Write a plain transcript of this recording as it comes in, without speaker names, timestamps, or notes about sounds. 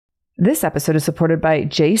This episode is supported by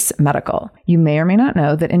Jace Medical. You may or may not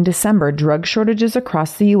know that in December, drug shortages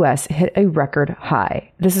across the U.S. hit a record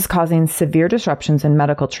high. This is causing severe disruptions in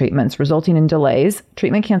medical treatments, resulting in delays,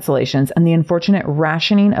 treatment cancellations, and the unfortunate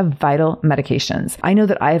rationing of vital medications. I know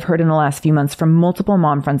that I have heard in the last few months from multiple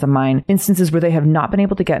mom friends of mine instances where they have not been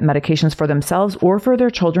able to get medications for themselves or for their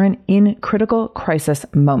children in critical crisis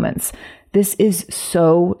moments. This is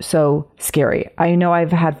so scary. I know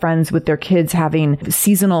I've had friends with their kids having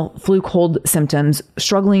seasonal flu cold symptoms,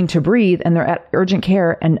 struggling to breathe, and they're at urgent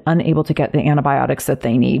care and unable to get the antibiotics that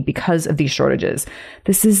they need because of these shortages.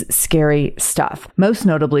 This is scary stuff. Most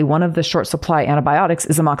notably, one of the short supply antibiotics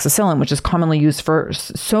is amoxicillin, which is commonly used for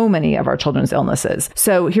so many of our children's illnesses.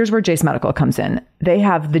 So here's where Jace Medical comes in. They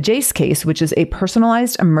have the Jace case, which is a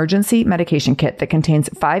personalized emergency medication kit that contains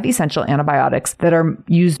 5 essential antibiotics that are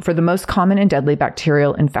used for the most common and deadly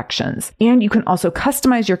bacterial infections. And you can also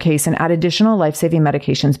customize your case and add additional life-saving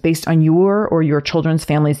medications based on your or your children's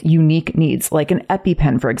family's unique needs, like an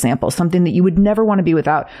EpiPen, for example, something that you would never want to be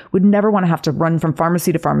without, would never want to have to run from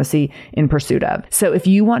pharmacy to pharmacy in pursuit of. So if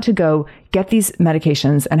you want to go get these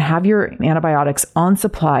medications and have your antibiotics on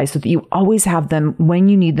supply so that you always have them when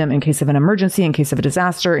you need them in case of an emergency, in case of a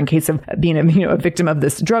disaster, in case of being a victim of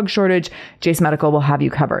this drug shortage, Jace Medical will have you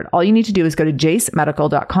covered. All you need to do is go to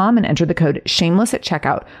jacemedical.com and enter the code shameless at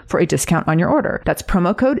checkout for a discount on your order. That's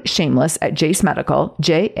promo code shameless at Jace Medical,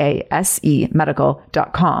 JASE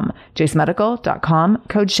medical.com, jacemedical.com,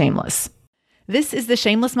 code shameless. This is the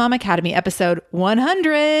Shameless Mom Academy episode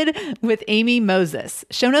 100 with Amy Moses.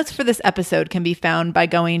 Show notes for this episode can be found by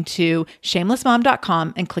going to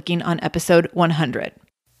shamelessmom.com and clicking on episode 100.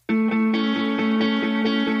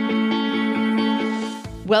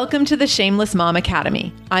 Welcome to the Shameless Mom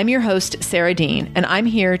Academy. I'm your host, Sarah Dean, and I'm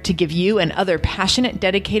here to give you and other passionate,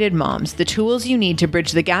 dedicated moms the tools you need to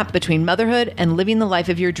bridge the gap between motherhood and living the life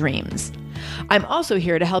of your dreams. I'm also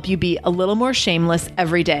here to help you be a little more shameless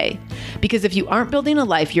every day. Because if you aren't building a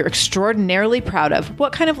life you're extraordinarily proud of,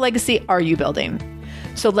 what kind of legacy are you building?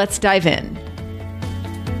 So let's dive in.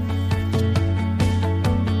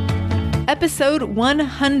 Episode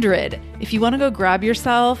 100. If you want to go grab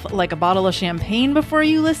yourself like a bottle of champagne before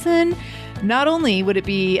you listen, not only would it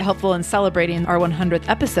be helpful in celebrating our 100th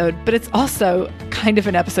episode, but it's also kind of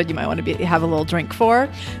an episode you might want to have a little drink for.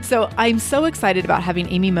 So I'm so excited about having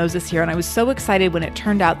Amy Moses here, and I was so excited when it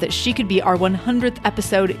turned out that she could be our 100th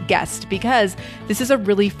episode guest, because this is a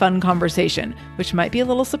really fun conversation, which might be a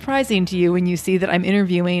little surprising to you when you see that I'm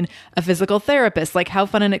interviewing a physical therapist. Like, how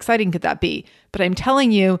fun and exciting could that be? But I'm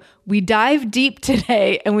telling you, we dive deep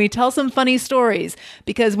today and we tell some funny stories,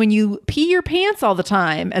 because when you pee your pants all the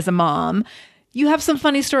time as a mom, you have some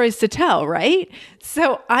funny stories to tell, right?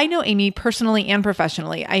 So I know Amy personally and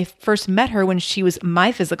professionally. I first met her when she was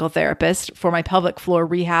my physical therapist for my pelvic floor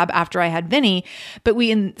rehab after I had Vinny, but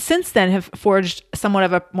we since then have forged somewhat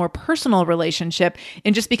of a more personal relationship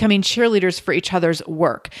in just becoming cheerleaders for each other's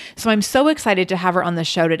work. So I'm so excited to have her on the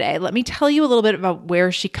show today. Let me tell you a little bit about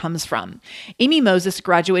where she comes from. Amy Moses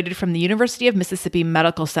graduated from the University of Mississippi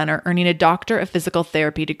Medical Center, earning a Doctor of Physical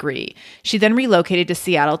Therapy degree. She then relocated to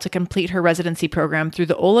Seattle to complete her residency program through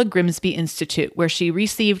the Ola Grimsby Institute, where she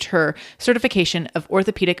received her certification of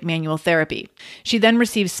orthopedic manual therapy. She then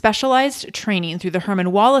received specialized training through the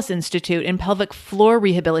Herman Wallace Institute in pelvic floor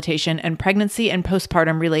rehabilitation and pregnancy and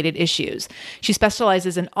postpartum related issues. She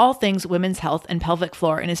specializes in all things women's health and pelvic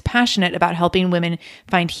floor and is passionate about helping women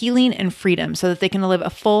find healing and freedom so that they can live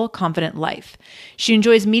a full, confident life. She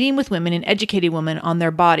enjoys meeting with women and educating women on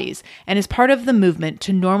their bodies and is part of the movement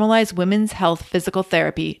to normalize women's health physical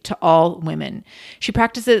therapy to all women. She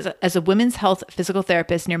practices as a women's health physical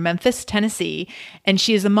therapist near Memphis, Tennessee, and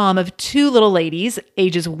she is a mom of 2 little ladies,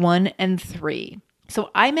 ages 1 and 3.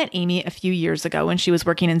 So I met Amy a few years ago when she was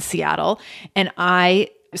working in Seattle, and I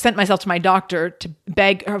sent myself to my doctor to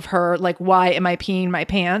beg of her, like, why am I peeing my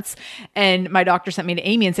pants? And my doctor sent me to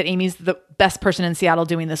Amy and said, Amy's the best person in Seattle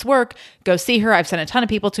doing this work. Go see her. I've sent a ton of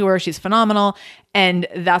people to her. She's phenomenal. And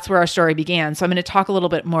that's where our story began. So I'm going to talk a little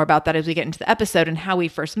bit more about that as we get into the episode and how we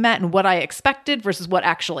first met and what I expected versus what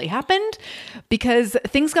actually happened, because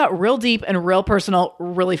things got real deep and real personal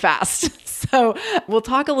really fast. So we'll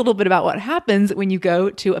talk a little bit about what happens when you go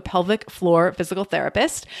to a pelvic floor physical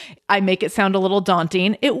therapist. I make it sound a little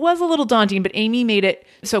daunting. It was a little daunting, but Amy made it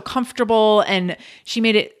so comfortable and she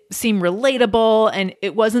made it seem relatable, and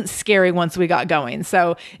it wasn't scary once we got going.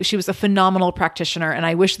 So she was a phenomenal practitioner, and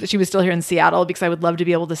I wish that she was still here in Seattle, because I would love to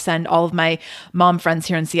be able to send all of my mom friends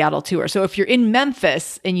here in Seattle to her. So if you're in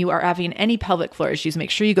Memphis and you are having any pelvic floor issues, make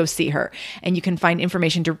sure you go see her, and you can find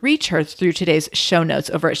information to reach her through today's show notes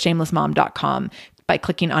over at shamelessmom.com by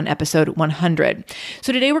clicking on episode 100.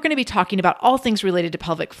 So today we're going to be talking about all things related to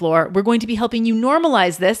pelvic floor. We're going to be helping you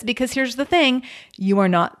normalize this because here's the thing, you are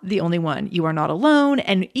not the only one. You are not alone.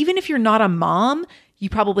 And even if you're not a mom, you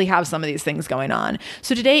probably have some of these things going on.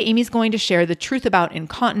 So today, Amy's going to share the truth about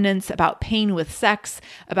incontinence, about pain with sex,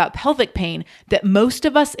 about pelvic pain that most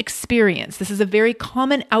of us experience. This is a very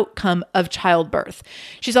common outcome of childbirth.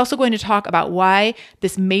 She's also going to talk about why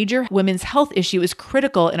this major women's health issue is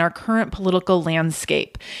critical in our current political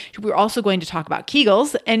landscape. We're also going to talk about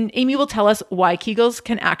Kegels, and Amy will tell us why Kegels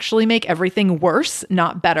can actually make everything worse,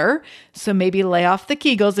 not better. So maybe lay off the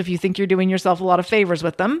Kegels if you think you're doing yourself a lot of favors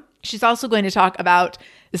with them. She's also going to talk about,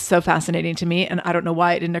 this is so fascinating to me, and I don't know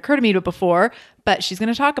why it didn't occur to me before, but she's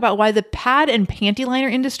going to talk about why the pad and panty liner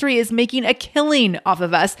industry is making a killing off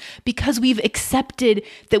of us because we've accepted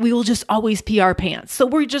that we will just always pee our pants. So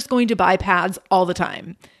we're just going to buy pads all the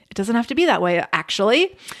time. It doesn't have to be that way,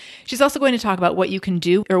 actually. She's also going to talk about what you can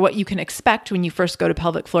do or what you can expect when you first go to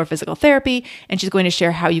pelvic floor physical therapy. And she's going to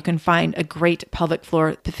share how you can find a great pelvic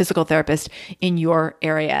floor physical therapist in your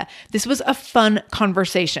area. This was a fun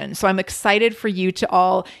conversation. So I'm excited for you to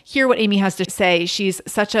all hear what Amy has to say. She's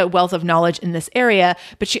such a wealth of knowledge in this area,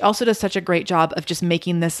 but she also does such a great job of just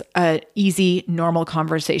making this an easy, normal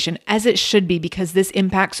conversation, as it should be, because this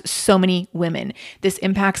impacts so many women. This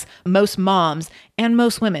impacts most moms and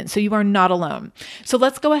most women. So you are not alone. So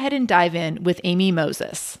let's go ahead and dive in with Amy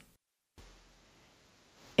Moses.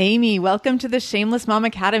 Amy, welcome to the Shameless Mom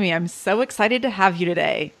Academy. I'm so excited to have you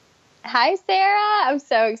today. Hi, Sarah. I'm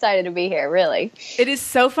so excited to be here, really. It is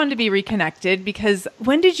so fun to be reconnected because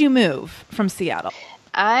when did you move from Seattle?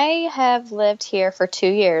 I have lived here for 2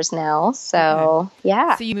 years now, so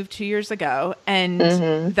yeah. So you moved 2 years ago, and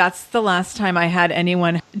that's the last time I had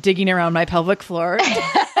anyone digging around my pelvic floor.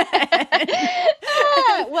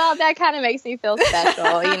 Well, that kind of makes me feel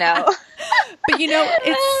special, you know. But you know,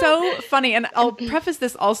 it's so funny. And I'll preface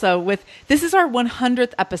this also with, this is our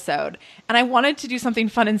 100th episode. And I wanted to do something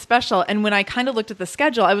fun and special. And when I kind of looked at the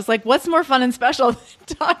schedule, I was like, what's more fun and special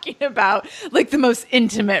than talking about like the most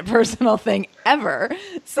intimate personal thing ever?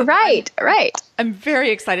 So right. I'm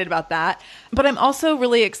very excited about that. But I'm also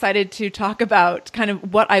really excited to talk about kind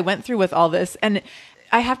of what I went through with all this. And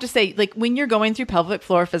I have to say, like, when you're going through pelvic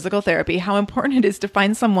floor physical therapy, how important it is to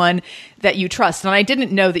find someone that you trust. And I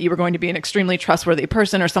didn't know that you were going to be an extremely trustworthy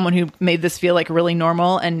person or someone who made this feel like really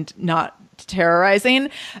normal and not terrorizing,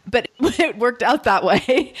 but it worked out that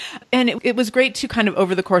way. And it was great to kind of,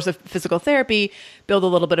 over the course of physical therapy, build a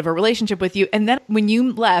little bit of a relationship with you. And then when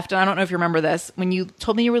you left, and I don't know if you remember this, when you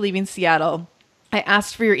told me you were leaving Seattle, I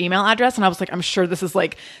asked for your email address, and I was like, I'm sure this is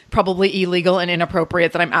like probably illegal and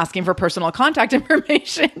inappropriate that I'm asking for personal contact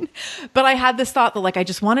information. But I had this thought that like, I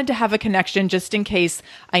just wanted to have a connection just in case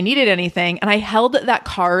I needed anything. And I held that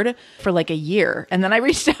card for like a year. And then I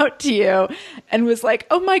reached out to you and was like,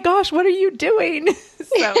 oh my gosh, what are you doing?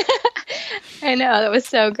 So I know, that was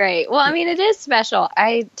so great. Well, I mean, it is special.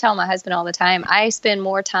 I tell my husband all the time, I spend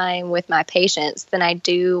more time with my patients than I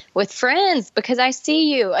do with friends because I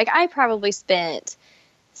see you. Like, I probably spent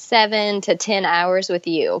 7 to 10 hours with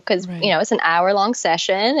you because, you know, it's an hour-long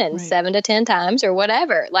session and 7 to 10 times or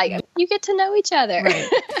whatever. Like, you get to know each other. Right.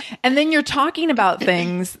 And then you're talking about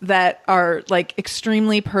things that are like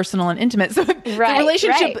extremely personal and intimate. So the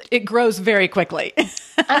relationship, it grows very quickly.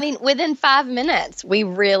 I mean, within 5 minutes, we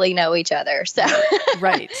really know each other. So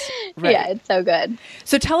Right. Yeah, it's so good.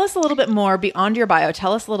 So tell us a little bit more beyond your bio.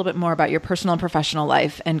 Tell us a little bit more about your personal and professional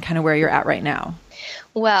life and kind of where you're at right now.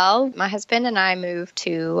 Well, my husband and I moved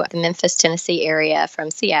to the Memphis, Tennessee area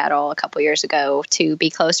from Seattle a couple years ago to be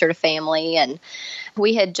closer to family. And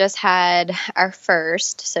we had just had our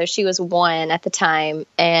first, so she was 1 at the time.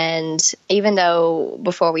 And even though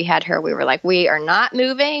before we had her, we were like, we are not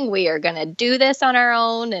moving. We are going to do this on our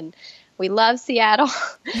own. And we love Seattle.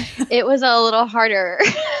 It was a little harder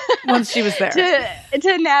once she was there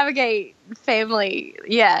to navigate family.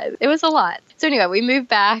 Yeah, it was a lot. So anyway, we moved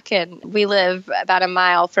back and we live about a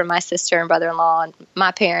mile from my sister and brother-in-law, and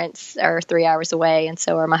my parents are 3 hours away, and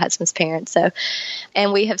so are my husband's parents. So,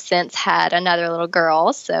 and we have since had another little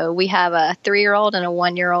girl. So we have a 3-year-old and a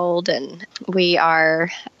 1-year-old, and we are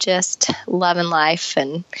just loving life.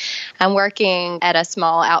 And I'm working at a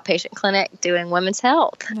small outpatient clinic doing women's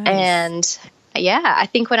health. Nice. And yeah, I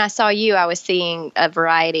think when I saw you, I was seeing a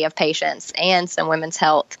variety of patients and some women's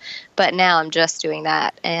health, but now I'm just doing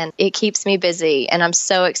that, and it keeps me busy, and I'm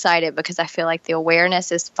so excited because I feel like the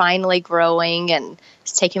awareness is finally growing, and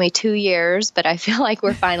it's taken me 2 years, but I feel like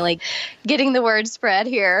we're finally getting the word spread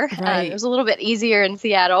here. Right. It was a little bit easier in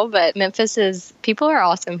Seattle, but people are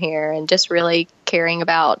awesome here and just really caring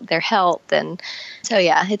about their health. And so,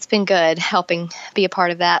 yeah, it's been good helping be a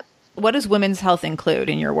part of that. What does women's health include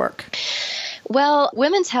in your work? Well,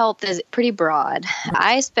 women's health is pretty broad.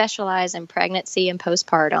 I specialize in pregnancy and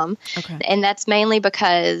postpartum. Okay. And that's mainly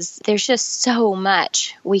because there's just so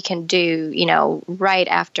much we can do, right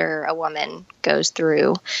after a woman goes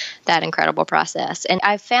through that incredible process. And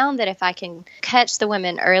I've found that if I can catch the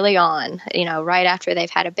women early on, right after they've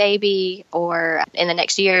had a baby or in the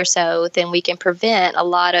next year or so, then we can prevent a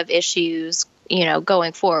lot of issues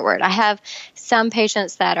going forward. I have some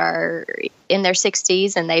patients that are in their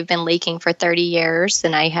 60s and they've been leaking for 30 years.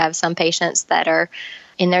 And I have some patients that are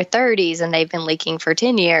in their 30s and they've been leaking for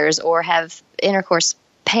 10 years or have intercourse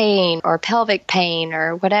pain or pelvic pain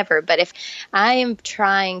or whatever. But if I am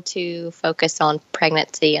trying to focus on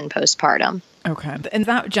pregnancy and postpartum. Okay. And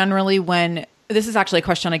that generally this is actually a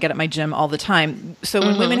question I get at my gym all the time. So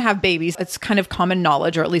when women have babies, it's kind of common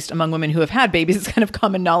knowledge, or at least among women who have had babies, it's kind of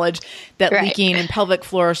common knowledge that leaking and pelvic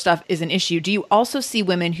floor stuff is an issue. Do you also see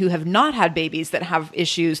women who have not had babies that have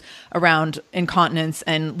issues around incontinence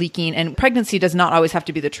and leaking, and pregnancy does not always have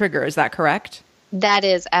to be the trigger? Is that correct? That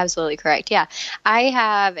is absolutely correct. Yeah. I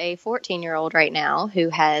have a 14-year-old right now who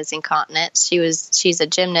has incontinence. She's a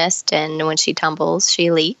gymnast, and when she tumbles,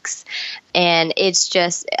 she leaks. And it's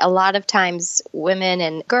just a lot of times women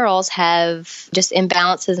and girls have just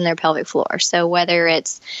imbalances in their pelvic floor. So whether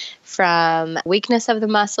it's from weakness of the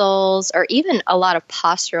muscles or even a lot of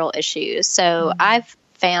postural issues. So I've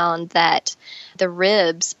found that the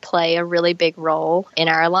ribs play a really big role in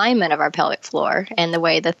our alignment of our pelvic floor, and the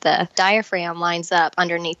way that the diaphragm lines up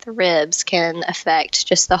underneath the ribs can affect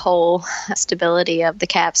just the whole stability of the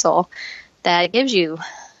capsule that gives you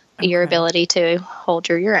your ability to hold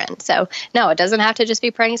your urine. So no, it doesn't have to just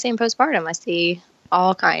be pregnancy and postpartum. I see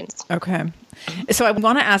all kinds. Okay. So I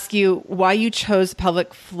want to ask you why you chose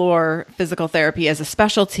pelvic floor physical therapy as a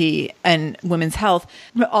specialty in women's health.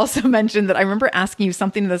 But also mentioned that I remember asking you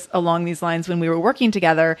something along these lines when we were working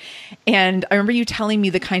together. And I remember you telling me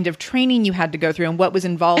the kind of training you had to go through and what was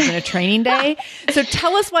involved in a training day. So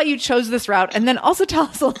tell us why you chose this route, and then also tell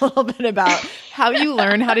us a little bit about how you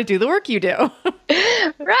learn how to do the work you do.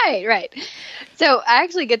 Right. So I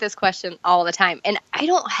actually get this question all the time, and I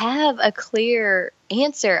don't have a clear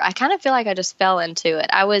answer. I kind of feel like I just fell into it.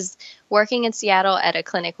 I was working in Seattle at a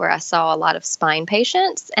clinic where I saw a lot of spine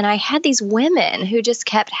patients, and I had these women who just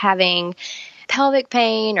kept having pelvic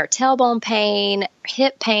pain or tailbone pain,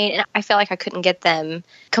 hip pain, and I felt like I couldn't get them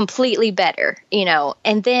completely better,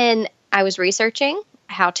 And then I was researching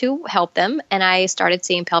how to help them, and I started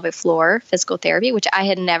seeing pelvic floor physical therapy, which I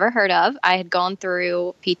had never heard of. I had gone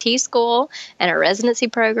through PT school and a residency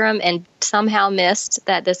program and somehow missed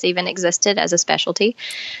that this even existed as a specialty.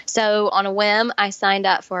 So on a whim, I signed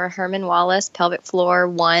up for a Herman Wallace Pelvic Floor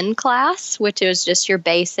 1 class, which is just your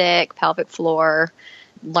basic pelvic floor,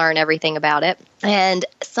 learn everything about it. And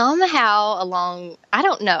somehow I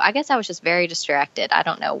don't know, I guess I was just very distracted. I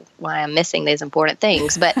don't know why I'm missing these important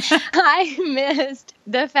things, but I missed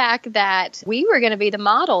the fact that we were going to be the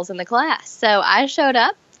models in the class. So I showed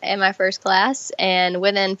up in my first class, and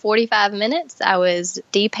within 45 minutes, I was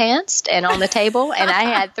de-pantsed and on the table, and I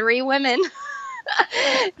had 3 women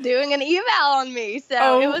doing an eval on me.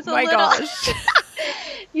 So it was a little... Gosh.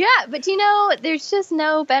 Yeah, but there's just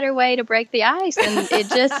no better way to break the ice, and it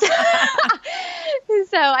just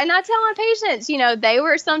so and I tell my patients, they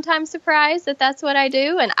were sometimes surprised that that's what I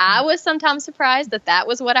do, and I was sometimes surprised that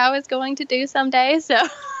was what I was going to do someday. So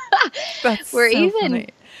that's we're so even funny.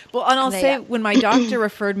 Well, and I'll say when my doctor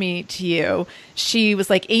referred me to you, she was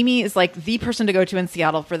like, Amy is like the person to go to in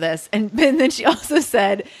Seattle for this. And then she also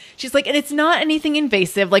said, she's like, and it's not anything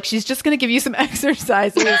invasive. Like, she's just going to give you some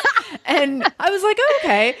exercises. And I was like, oh,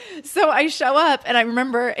 okay. So I show up, and I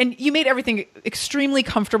remember, and you made everything extremely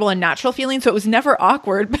comfortable and natural feeling. So it was never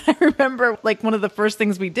awkward. But I remember like one of the first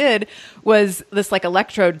things we did was this like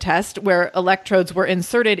electrode test where electrodes were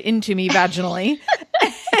inserted into me vaginally.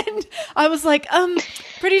 And I was like,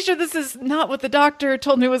 pretty sure this is not what the doctor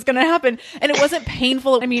told me was going to happen. And it wasn't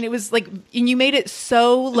painful. I mean, it was like, and you made it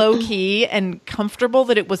so low key and comfortable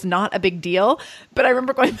that it was not a big deal. But I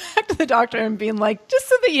remember going back to the doctor and being like, just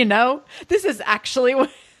so that you know, this is actually what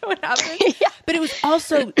happened. Yeah. But it was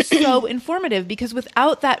also so informative, because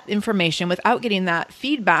without that information, without getting that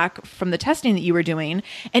feedback from the testing that you were doing,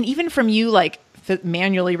 and even from you, like,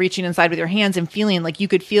 manually reaching inside with your hands and feeling like you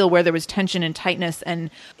could feel where there was tension and tightness and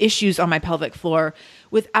issues on my pelvic floor.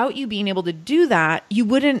 Without you being able to do that, you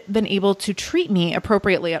wouldn't been able to treat me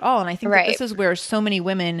appropriately at all. And I think that this is where so many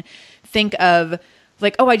women think of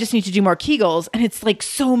like, oh, I just need to do more Kegels. And it's like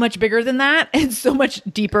so much bigger than that and so much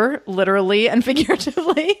deeper, literally and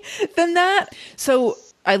figuratively, than that. So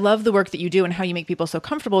I love the work that you do and how you make people so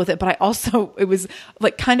comfortable with it. But it was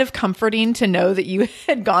like kind of comforting to know that you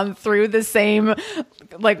had gone through the same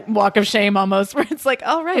like walk of shame almost, where it's like,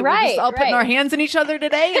 all right, we're just all putting our hands in each other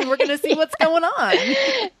today and we're going to see what's going on.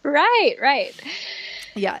 Right.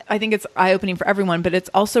 Yeah, I think it's eye-opening for everyone, but it's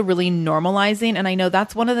also really normalizing. And I know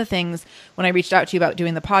that's one of the things when I reached out to you about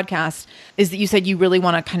doing the podcast is that you said you really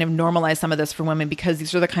want to kind of normalize some of this for women because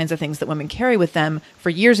these are the kinds of things that women carry with them for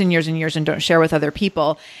years and years and years and don't share with other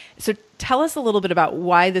people. So tell us a little bit about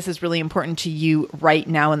why this is really important to you right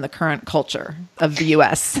now in the current culture of the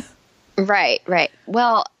U.S. Right.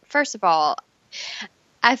 Well, first of all,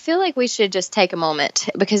 I feel like we should just take a moment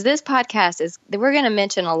because this podcast we're going to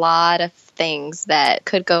mention a lot of things that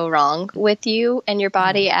could go wrong with you and your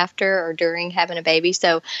body after or during having a baby.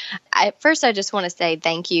 So I just want to say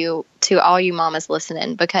thank you to all you mamas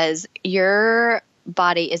listening because your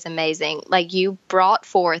body is amazing. Like you brought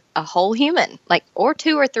forth a whole human, like or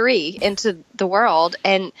two or three into the world,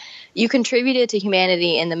 and you contributed to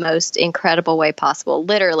humanity in the most incredible way possible.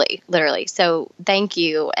 Literally. So thank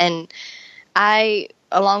you. And I,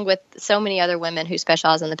 along with so many other women who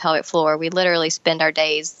specialize in the pelvic floor, we literally spend our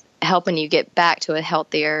days helping you get back to a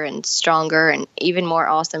healthier and stronger and even more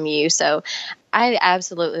awesome you. So I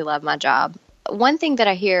absolutely love my job. One thing that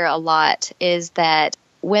I hear a lot is that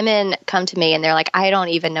women come to me and they're like, I don't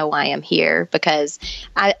even know why I'm here because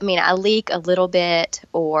I leak a little bit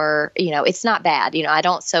or, it's not bad. I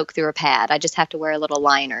don't soak through a pad. I just have to wear a little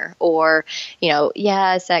liner or,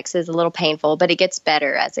 sex is a little painful, but it gets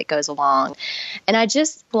better as it goes along. And I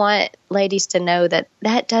just want ladies to know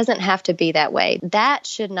that doesn't have to be that way. That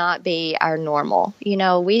should not be our normal.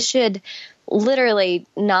 We should literally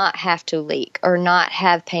not have to leak or not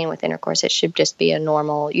have pain with intercourse. It should just be a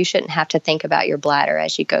normal. You shouldn't have to think about your bladder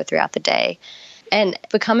as you go throughout the day. And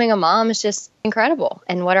becoming a mom is just incredible.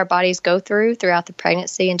 And what our bodies go throughout the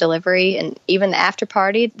pregnancy and delivery and even the after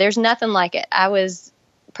party, there's nothing like it. I was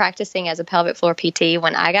practicing as a pelvic floor PT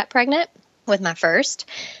when I got pregnant with my first.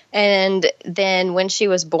 And then when she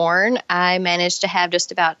was born, I managed to have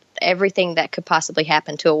just about everything that could possibly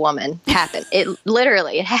happen to a woman happen. It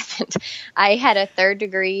happened. I had a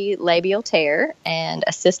 3rd-degree labial tear and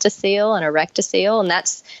a cystocele and a rectocele. And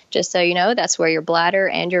that's, just so you know, that's where your bladder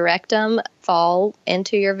and your rectum fall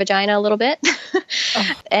into your vagina a little bit.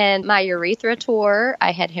 And my urethra tore.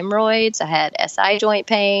 I had hemorrhoids. I had SI joint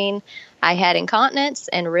pain. I had incontinence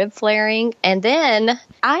and rib flaring. And then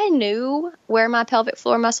I knew where my pelvic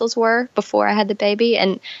floor muscles were before I had the baby,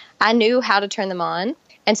 and I knew how to turn them on.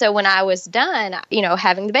 And so when I was done,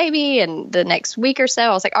 having the baby and the next week or so, I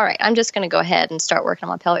was like, all right, I'm just going to go ahead and start working on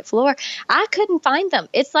my pelvic floor. I couldn't find them.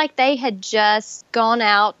 It's like they had just gone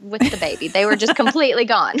out with the baby. They were just completely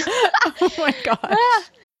gone. Oh my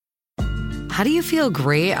gosh. How do you feel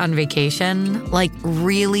great on vacation? Like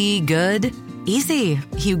really good? Easy.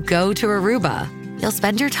 You go to Aruba. You'll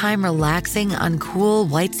spend your time relaxing on cool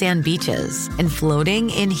white sand beaches and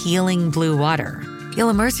floating in healing blue water.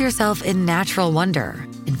 You'll immerse yourself in natural wonder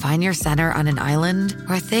and find your center on an island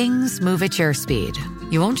where things move at your speed.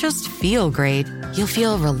 You won't just feel great, you'll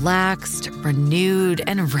feel relaxed, renewed,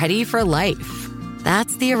 and ready for life.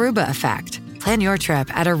 That's the Aruba effect. Plan your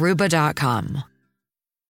trip at Aruba.com.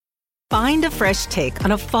 Find a fresh take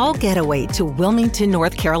on a fall getaway to Wilmington,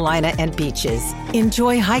 North Carolina and beaches.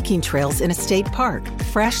 Enjoy hiking trails in a state park,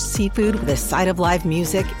 fresh seafood with a side of live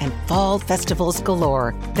music, and fall festivals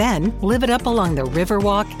galore. Then live it up along the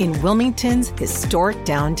Riverwalk in Wilmington's historic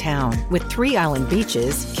downtown. With 3 island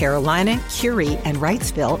beaches, Carolina, Curie, and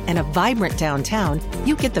Wrightsville, and a vibrant downtown,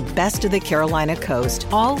 you get the best of the Carolina coast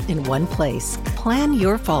all in one place. Plan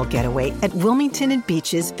your fall getaway at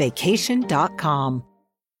WilmingtonandBeachesVacation.com.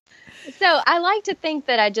 So I like to think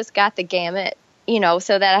that I just got the gamut,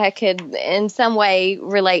 so that I could in some way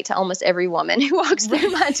relate to almost every woman who walks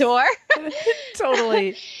through my door.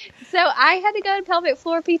 Totally. So I had to go to pelvic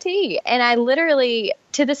floor PT, and I literally,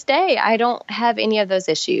 to this day, I don't have any of those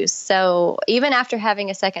issues. So even after having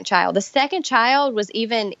a second child, the second child was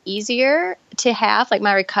even easier to have. Like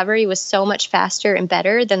my recovery was so much faster and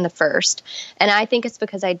better than the first. And I think it's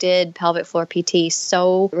because I did pelvic floor PT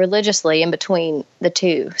so religiously in between the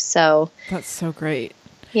two. So that's so great.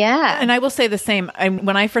 Yeah. And I will say the same.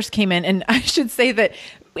 When I first came in, and I should say that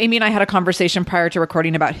Amy and I had a conversation prior to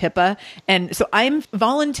recording about HIPAA. And so I'm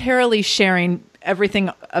voluntarily sharing everything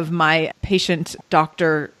of my patient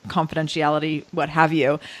doctor confidentiality, what have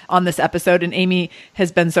you, on this episode. And Amy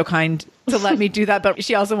has been so kind to let me do that. But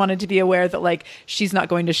she also wanted to be aware that like, she's not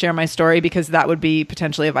going to share my story because that would be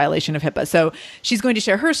potentially a violation of HIPAA. So she's going to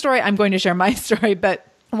share her story. I'm going to share my story. But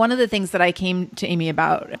one of the things that I came to Amy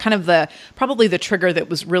about, kind of probably the trigger that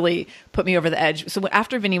was really put me over the edge. So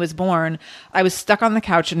after Vinny was born, I was stuck on the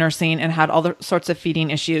couch nursing and had all the sorts of feeding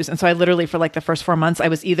issues. And so I literally, for like the first 4 months, I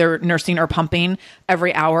was either nursing or pumping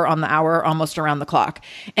every hour on the hour, almost around the clock.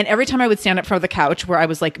 And every time I would stand up from the couch, where I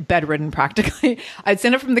was like bedridden practically, I'd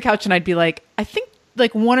stand up from the couch and I'd be like, I think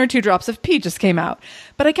like 1 or 2 drops of pee just came out.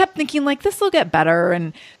 But I kept thinking like, this will get better.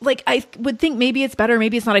 And like, I would think maybe it's better,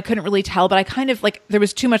 maybe it's not. I couldn't really tell, but I kind of like, there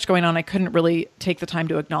was too much going on. I couldn't really take the time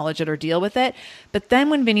to acknowledge it or deal with it. But then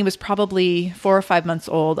when Vinny was probably 4 or 5 months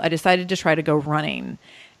old, I decided to try to go running.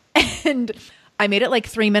 And I made it like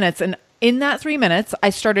 3 minutes. And in that 3 minutes,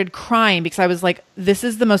 I started crying because I was like, this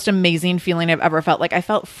is the most amazing feeling I've ever felt. Like I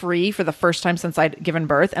felt free for the first time since I'd given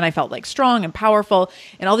birth, and I felt like strong and powerful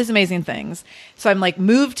and all these amazing things. So I'm like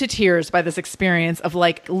moved to tears by this experience of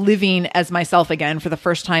like living as myself again for the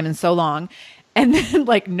first time in so long. And then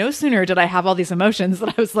like no sooner did I have all these emotions that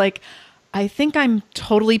I was like, I think I'm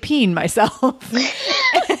totally peeing myself.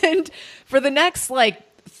 And for the next like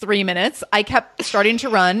 3 minutes, I kept starting to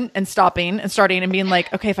run and stopping and starting and being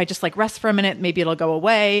like, okay, if I just like rest for a minute, maybe it'll go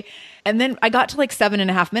away. And then I got to like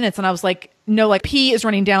 7.5 minutes and I was like, no, like pee is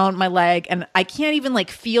running down my leg and I can't even like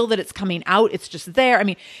feel that it's coming out. It's just there. I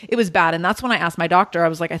mean, it was bad. And that's when I asked my doctor, I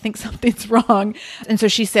was like, I think something's wrong. And so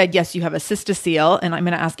she said, yes, you have a cystocele. And I'm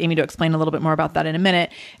going to ask Amy to explain a little bit more about that in a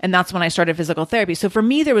minute. And that's when I started physical therapy. So for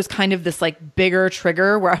me, there was kind of this like bigger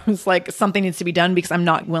trigger where I was like, something needs to be done because I'm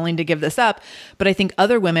not willing to give this up. But I think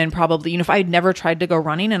other women probably, you know, if I had never tried to go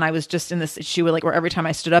running and I was just in this issue where like where every time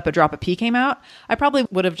I stood up, a drop of pee came out, I probably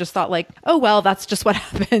would have just thought like, oh, well, that's just what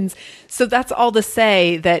happens. So that's all to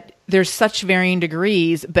say that there's such varying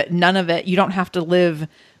degrees, but none of it, you don't have to live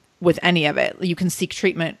with any of it. You can seek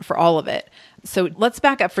treatment for all of it. So let's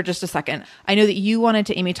back up for just a second. I know that you wanted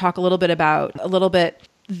to, Amy, talk a little bit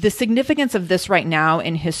the significance of this right now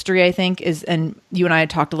in history, I think is, and you and I had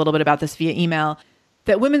talked a little bit about this via email,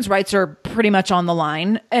 that women's rights are pretty much on the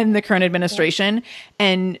line in the current administration. Yeah.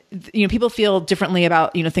 And, you know, people feel differently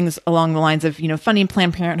about, you know, things along the lines of, you know, funding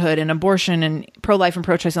Planned Parenthood and abortion and pro-life and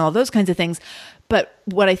pro-choice and all those kinds of things. But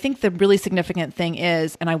what I think the really significant thing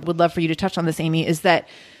is, and I would love for you to touch on this, Amy, is that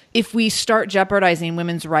if we start jeopardizing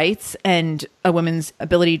women's rights and a woman's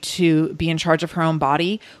ability to be in charge of her own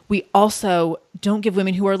body, we also don't give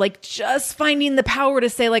women who are like just finding the power to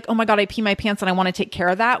say like, oh my God, I pee my pants and I want to take care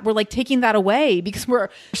of that. We're like taking that away because we're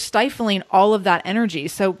stifling all of that energy.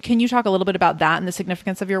 So can you talk a little bit about that and the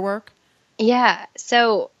significance of your work? Yeah.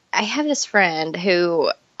 So I have this friend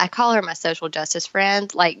who I call her my social justice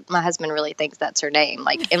friend. Like my husband really thinks that's her name.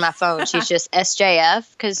 Like in my phone, she's just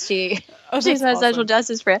SJF because she's my social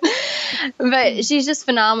justice friend. But she's just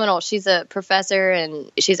phenomenal. She's a professor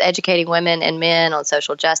and she's educating women and men on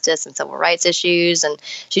social justice and civil rights issues. And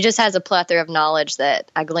she just has a plethora of knowledge that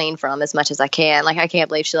I glean from as much as I can. Like I can't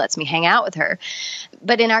believe she lets me hang out with her.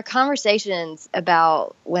 But in our conversations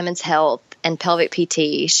about women's health and pelvic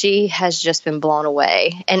PT, she has just been blown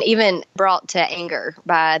away and even brought to anger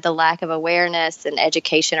by the lack of awareness and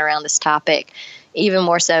education around this topic, even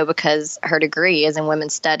more so because her degree is in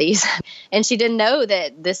women's studies. And she didn't know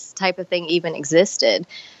that this type of thing even existed.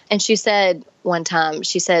 And she said one time,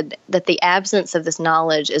 she said that the absence of this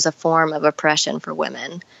knowledge is a form of oppression for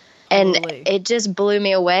women. And it just blew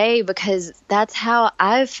me away because that's how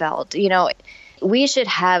I've felt. You know, we should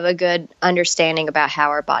have a good understanding about how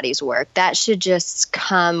our bodies work. That should just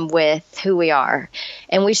come with who we are.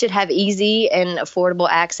 And we should have easy and affordable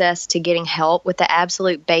access to getting help with the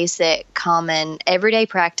absolute basic, common, everyday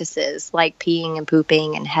practices like peeing and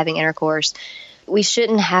pooping and having intercourse. We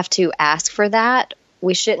shouldn't have to ask for that.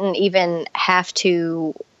 We shouldn't even have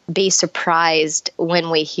to be surprised when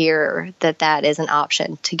we hear that that is an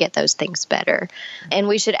option to get those things better. And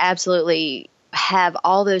we should absolutely have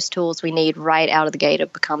all those tools we need right out of the gate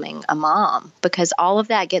of becoming a mom, because all of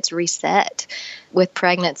that gets reset with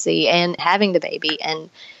pregnancy and having the baby, and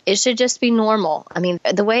it should just be normal. I mean,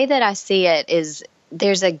 the way that I see it is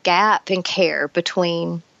there's a gap in care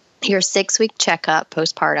between your 6-week checkup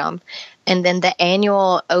postpartum and then the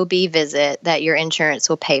annual OB visit that your insurance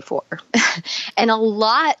will pay for. And a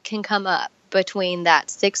lot can come up between that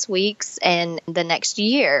 6 weeks and the next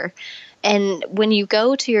year. And when you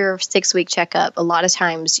go to your 6-week checkup, a lot of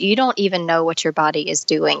times you don't even know what your body is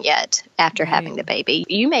doing yet after having the baby.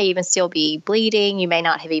 You may even still be bleeding. You may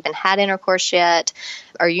not have even had intercourse yet,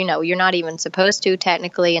 or, you're not even supposed to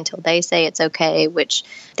technically until they say it's okay, which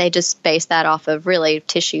they just base that off of really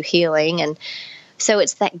tissue healing. And so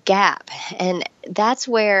it's that gap. And that's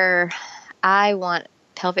where I want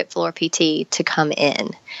pelvic floor PT to come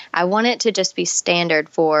in. I want it to just be standard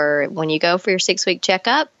for when you go for your 6-week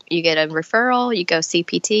checkup, you get a referral, you go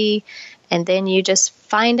CPT, and then you just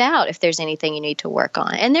find out if there's anything you need to work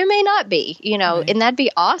on. And there may not be, Right. and that'd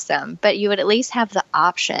be awesome, but you would at least have the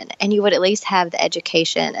option, and you would at least have the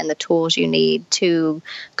education and the tools you need to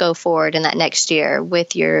go forward in that next year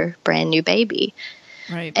with your brand new baby.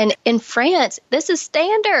 Right. And in France, this is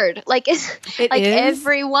standard. Like It like is?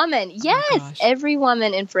 every woman. Yes, gosh. every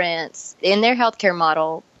woman in France, in their healthcare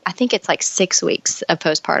model, I think it's like 6 weeks of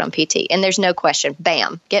postpartum PT. And there's no question,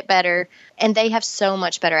 bam, get better. And they have so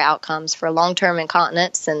much better outcomes for long-term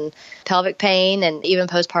incontinence and pelvic pain and even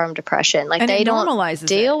postpartum depression. Like And they it don't normalizes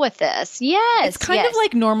deal with this. Yes. It's kind of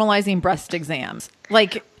like normalizing breast exams.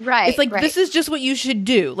 Like, Right, it's like, right. this is just what you should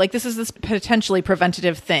do. Like, this is this potentially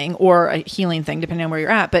preventative thing or a healing thing, depending on where you're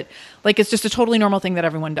at. But like, it's just a totally normal thing that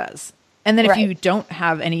everyone does. And then if Right. you don't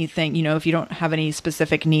have anything, if you don't have any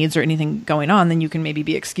specific needs or anything going on, then you can maybe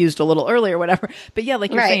be excused a little early or whatever. But yeah,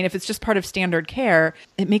 like you're Right. saying, if it's just part of standard care,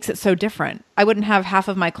 it makes it so different. I wouldn't have half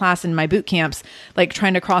of my class in my boot camps, like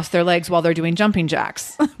trying to cross their legs while they're doing jumping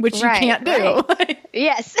jacks, which Right, you can't do.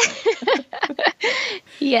 Yes.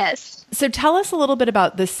 Yes. So tell us a little bit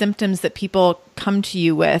about the symptoms that people come to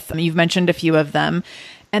you with. I mean, you've mentioned a few of them.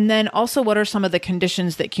 And then also, what are some of the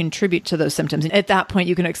conditions that contribute to those symptoms? And at that point,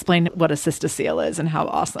 you can explain what a cystocele is and how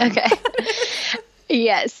awesome. Okay.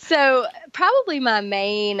 Yes. So probably my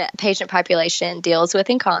main patient population deals with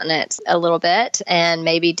incontinence a little bit and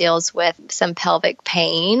maybe deals with some pelvic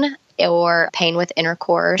pain or pain with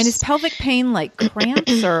intercourse. And is pelvic pain like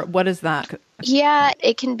cramps or what is that? Yeah,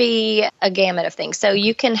 it can be a gamut of things. So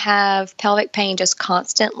you can have pelvic pain just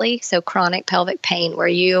constantly, so chronic pelvic pain where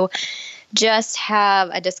you just have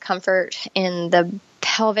a discomfort in the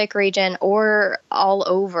pelvic region or all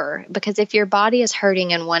over, because if your body is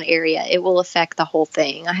hurting in one area, it will affect the whole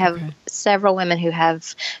thing. I have several women who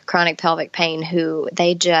have chronic pelvic pain who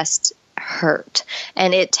they just hurt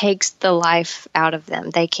and it takes the life out of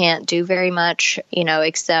them. They can't do very much,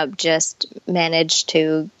 except just manage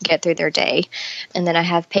to get through their day. And then I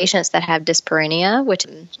have patients that have dyspareunia, which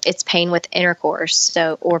it's pain with intercourse,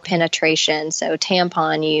 or penetration, so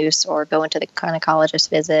tampon use or going to the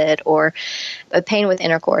gynecologist visit, or pain with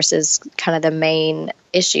intercourse is kind of the main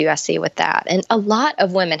issue I see with that. And a lot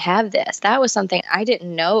of women have this. That was something I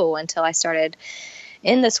didn't know until I started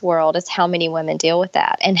in this world, is how many women deal with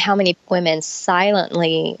that and how many women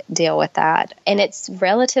silently deal with that. And it's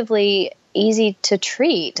relatively easy to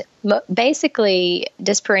treat. Basically,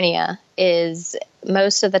 dyspareunia is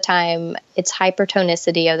most of the time it's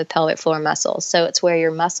hypertonicity of the pelvic floor muscles. So it's where your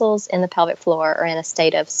muscles in the pelvic floor are in a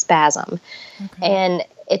state of spasm. Okay. And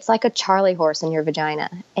it's like a Charlie horse in your vagina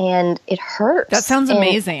and it hurts. That sounds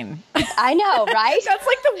amazing. I know, right? That's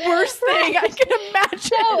like the worst thing I can imagine.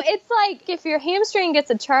 So it's like if your hamstring gets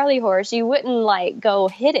a Charlie horse, you wouldn't go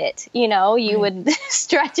hit it, you would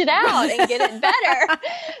stretch it out and get it better,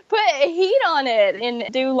 put heat on it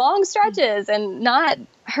and do long stretches and not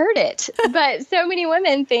hurt it. But so many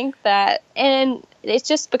women think that, and it's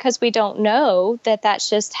just because we don't know that that's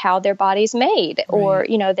just how their body's made, or,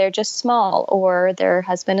 they're just small, or their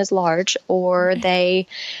husband is large, or they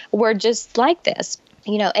were just like this,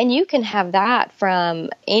 and you can have that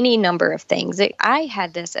from any number of things. I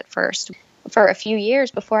had this at first for a few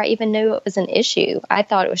years before I even knew it was an issue. I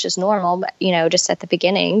thought it was just normal, but, just at the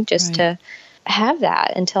beginning, just to have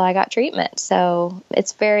that until I got treatment. So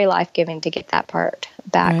it's very life-giving to get that part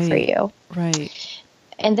back for you. Right.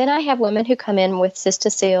 And then I have women who come in with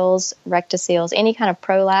cystoceles, rectoceles, any kind of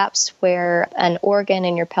prolapse where an organ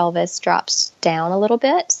in your pelvis drops down a little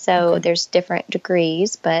bit. So there's different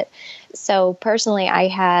degrees. But so personally, I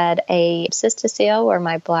had a cystocele where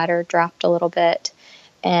my bladder dropped a little bit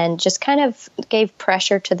and just kind of gave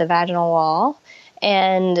pressure to the vaginal wall.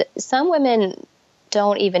 And some women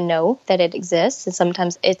don't even know that it exists, and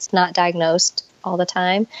sometimes it's not diagnosed all the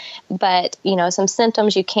time. But, some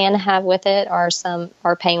symptoms you can have with it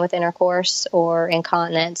are pain with intercourse or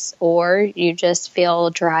incontinence, or you just feel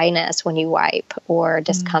dryness when you wipe or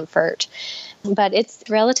discomfort. But it's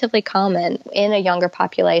relatively common in a younger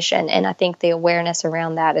population, and I think the awareness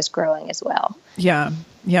around that is growing as well. Yeah.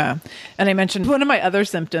 Yeah. And I mentioned one of my other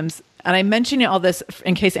symptoms, and I mention all this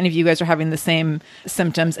in case any of you guys are having the same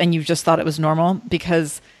symptoms and you just thought it was normal,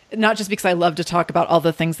 because not just because I love to talk about all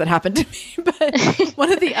the things that happened to me, but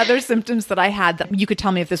one of the other symptoms that I had that you could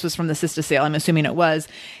tell me if this was from the cystocele, I'm assuming it was,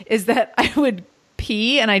 is that I would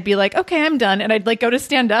pee and I'd be like, okay, I'm done. And I'd like go to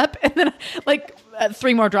stand up and then like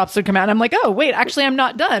 3 more drops would come out. And I'm like, oh, wait, actually I'm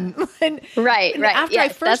not done. Right. After I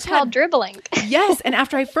first that's called dribbling. Yes. And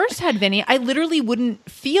after I first had Vinny, I literally wouldn't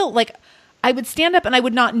feel like I would stand up and I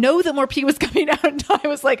would not know that more pee was coming out until I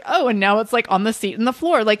was like, oh, and now it's like on the seat and the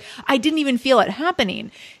floor. Like I didn't even feel it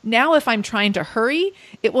happening. Now, if I'm trying to hurry,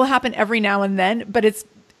 it will happen every now and then, but it's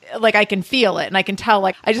like I can feel it and I can tell,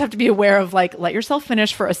 like I just have to be aware of like, let yourself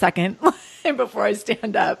finish for a second before I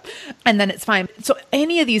stand up and then it's fine. So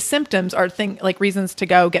any of these symptoms are like reasons to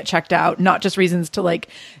go get checked out, not just reasons to like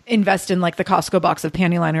invest in like the Costco box of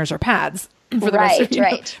panty liners or pads for the rest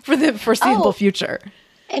of, for the foreseeable future.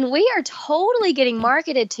 And we are totally getting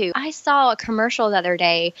marketed to. I saw a commercial the other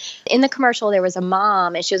day. In the commercial, there was a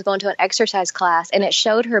mom and she was going to an exercise class and it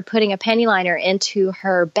showed her putting a penny liner into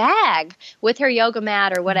her bag with her yoga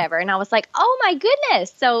mat or whatever. And I was like, oh my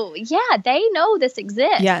goodness. So yeah, they know this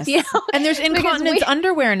exists. Yes. You know? And there's incontinence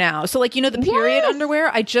underwear now. So like, you know, the period underwear,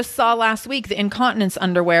 I just saw last week, the incontinence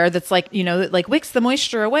underwear that's like, you know, that like wicks the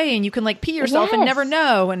moisture away and you can like pee yourself and never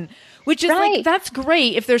know. And which is like, that's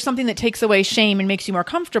great if there's something that takes away shame and makes you more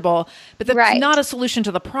comfortable, but that's not a solution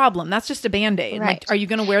to the problem. That's just a Band-Aid. Like, are you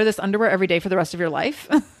going to wear this underwear every day for the rest of your life?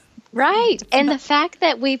 Right. And the fact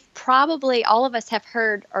that we've probably, all of us have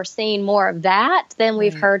heard or seen more of that than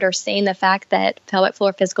we've heard or seen the fact that pelvic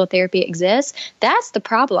floor physical therapy exists, that's the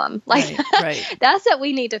problem. Like, that's what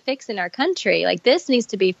we need to fix in our country. Like, this needs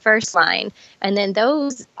to be first line. And then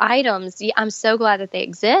those items, I'm so glad that they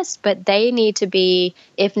exist, but they need to be,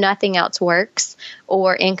 if nothing else works,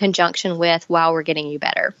 or in conjunction with while we're getting you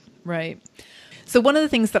better. Right. So one of the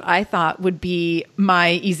things that I thought would be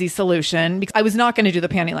my easy solution, because I was not going to do the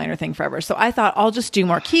panty liner thing forever. So I thought I'll just do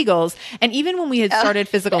more Kegels. And even when we had started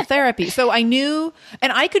physical therapy, so I knew,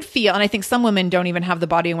 and I could feel, and I think some women don't even have the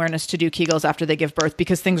body awareness to do Kegels after they give birth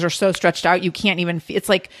because things are so stretched out. You can't even, it's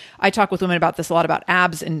like, I talk with women about this a lot about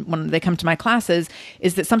abs. And when they come to my classes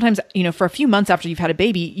is that sometimes, you know, for a few months after you've had a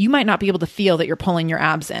baby, you might not be able to feel that you're pulling your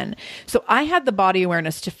abs in. So I had the body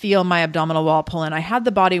awareness to feel my abdominal wall pull in. I had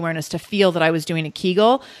the body awareness to feel that I was doing a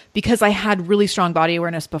Kegel because I had really strong body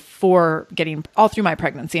awareness before all through my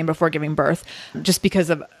pregnancy and before giving birth, just because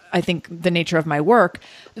of, I think, the nature of my work.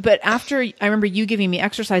 But after, I remember you giving me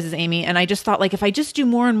exercises, Amy, and I just thought, like, if I just do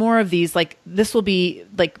more and more of these, like, this will be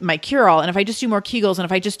like my cure-all. And if I just do more Kegels and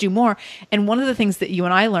if I just do more, and one of the things that you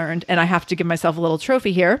and I learned, and I have to give myself a little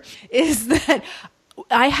trophy here, is that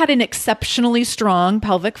I had an exceptionally strong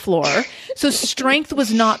pelvic floor. So strength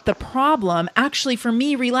was not the problem. Actually, for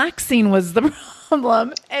me, relaxing was the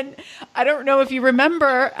problem. And I don't know if you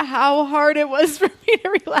remember how hard it was for me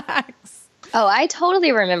to relax. Oh, I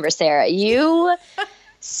totally remember, Sarah. You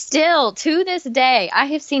still, to this day, I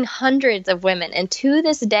have seen hundreds of women, and to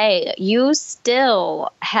this day, you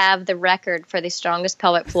still have the record for the strongest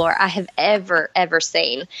pelvic floor I have ever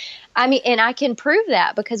seen. I mean, and I can prove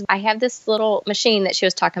that because I have this little machine that she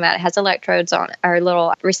was talking about. It has electrodes on it, or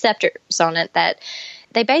little receptors on it that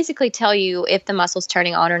they basically tell you if the muscle's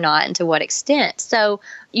turning on or not and to what extent. So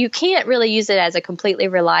you can't really use it as a completely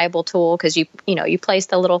reliable tool because you place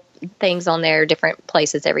the little things on their different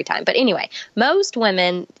places every time. But anyway, most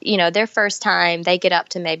women, their first time, they get up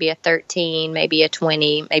to maybe a 13, maybe a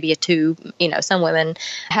 20, maybe a 2. Some women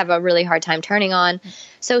have a really hard time turning on.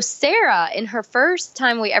 So Sarah, in her first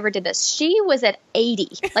time we ever did this, she was at 80.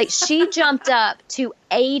 Like, she jumped up to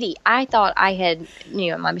 80. I thought I had,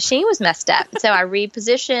 my machine was messed up. So I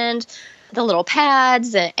repositioned the little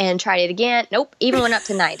pads and tried it again. Nope, even went up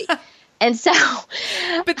to 90. And so,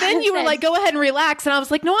 but then you were like, go ahead and relax. And I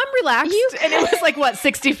was like, no, I'm relaxed. And it was like, what,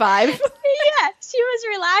 65? Yeah, she was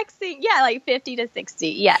relaxing. Yeah, like 50 to 60.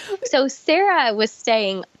 Yeah. So Sarah was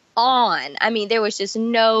staying on. I mean, there was just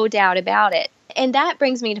no doubt about it. And that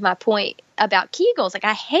brings me to my point about Kegels. Like,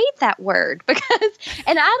 I hate that word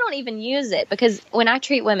and I don't even use it because when I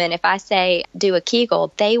treat women, if I say do a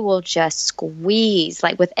Kegel, they will just squeeze,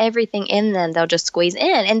 like with everything in them, they'll just squeeze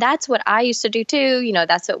in. And that's what I used to do too.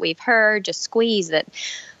 That's what we've heard, just squeeze. That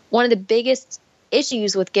one of the biggest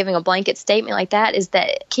issues with giving a blanket statement like that is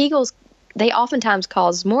that Kegels, they oftentimes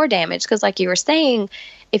cause more damage because, like you were saying,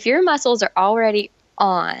 if your muscles are already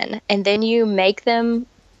on and then you make them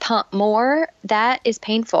pump more, that is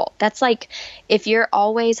painful. That's like if you're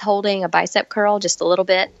always holding a bicep curl just a little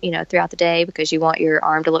bit, throughout the day because you want your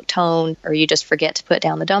arm to look toned, or you just forget to put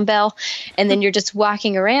down the dumbbell, and then you're just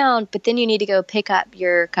walking around, but then you need to go pick up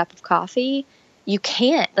your cup of coffee. You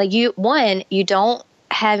can't. Like, you don't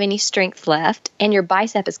have any strength left and your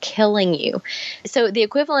bicep is killing you. So the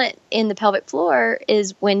equivalent in the pelvic floor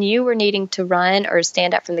is when you were needing to run or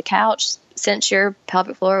stand up from the couch, since your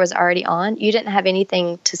pelvic floor was already on, you didn't have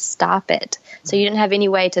anything to stop it. So you didn't have any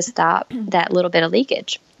way to stop that little bit of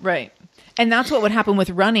leakage. Right. And that's what would happen with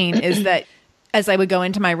running is that as I would go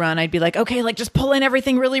into my run, I'd be like, okay, like just pull in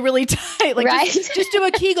everything really, really tight. Like right. just do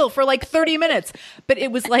a Kegel for like 30 minutes. But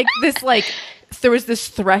it was like this, like there was this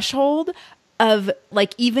threshold of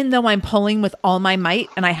like, even though I'm pulling with all my might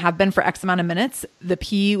and I have been for X amount of minutes, the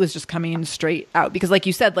pee was just coming straight out. Because like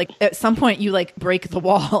you said, like at some point you like break the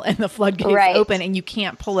wall and the floodgates right. open and you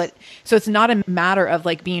can't pull it. So it's not a matter of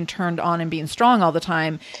like being turned on and being strong all the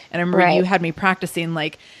time. And I remember right. you had me practicing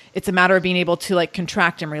like, it's a matter of being able to like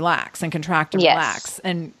contract and relax and contract and yes. relax.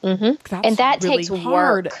 And and that really takes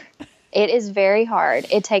hard. work. It is very hard.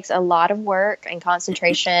 It takes a lot of work and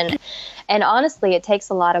concentration. And honestly, it takes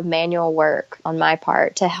a lot of manual work on my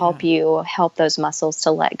part to help you help those muscles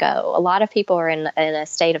to let go. A lot of people are in a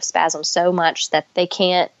state of spasm so much that they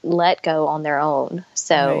can't let go on their own.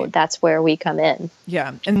 So that's where we come in.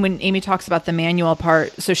 Yeah. And when Amy talks about the manual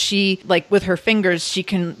part, so she, like with her fingers, she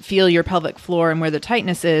can feel your pelvic floor and where the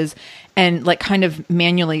tightness is and like kind of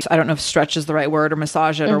manually, I don't know if stretch is the right word or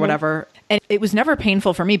massage it or whatever. And it was never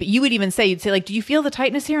painful for me, but you would even say, you'd say like, do you feel the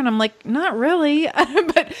tightness here? And I'm like, not really.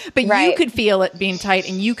 but right. you could feel it being tight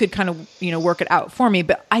and you could kind of, work it out for me.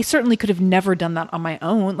 But I certainly could have never done that on my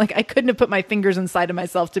own. Like I couldn't have put my fingers inside of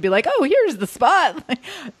myself to be like, oh, here's the spot.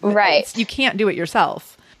 Right. You can't do it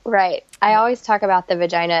yourself. Right. I always talk about the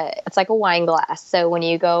vagina. It's like a wine glass. So when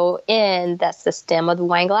you go in, that's the stem of the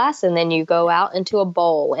wine glass. And then you go out into a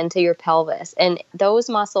bowl, into your pelvis. And those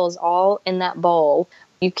muscles all in that bowl,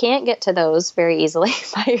 you can't get to those very easily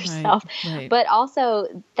by yourself. Right. But also,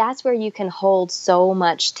 that's where you can hold so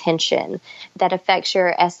much tension that affects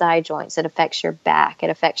your SI joints. It affects your back.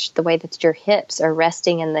 It affects the way that your hips are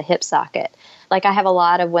resting in the hip socket. Like I have a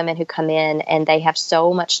lot of women who come in and they have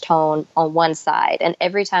so much tone on one side. And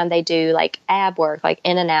every time they do like ab work, like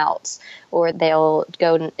in and outs, or they'll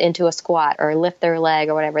go into a squat or lift their leg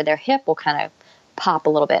or whatever, their hip will kind of pop a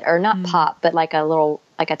little bit, or not pop, but like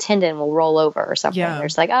a tendon will roll over or something. Yeah.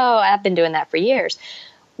 It's like, oh, I've been doing that for years.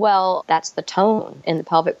 Well, that's the tone in the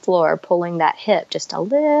pelvic floor, pulling that hip just a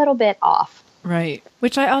little bit off. Right.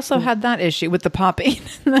 Which I also had that issue with the popping.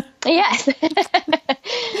 Yes.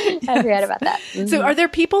 I forgot about that. Mm-hmm. So are there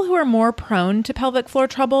people who are more prone to pelvic floor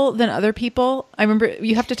trouble than other people? I remember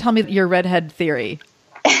you have to tell me your redhead theory,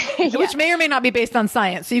 which may or may not be based on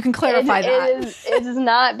science. So you can clarify that. It is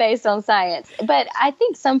not based on science. But I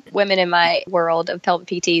think some women in my world of pelvic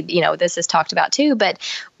PT, this is talked about too, but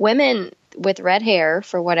women with red hair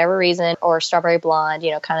for whatever reason, or strawberry blonde,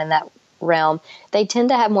 kind of in that realm, they tend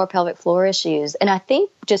to have more pelvic floor issues. And I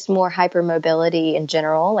think just more hypermobility in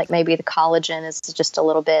general, like maybe the collagen is just a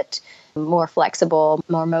little bit more flexible,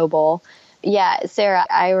 more mobile. Yeah, Sarah,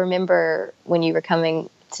 I remember when you were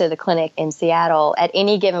coming to the clinic in Seattle, at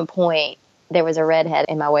any given point, there was a redhead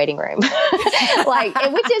in my waiting room, which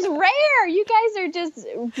is rare. You guys are just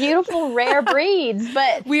beautiful, rare breeds,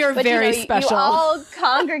 but we are very special. You all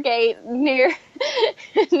congregate near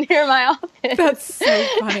my office. That's so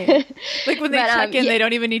funny. Like when they check in, they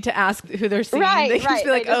don't even need to ask who they're seeing. Right, they just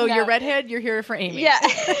be like, oh, you're redhead, you're here for Amy. Yeah.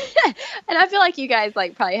 And I feel like you guys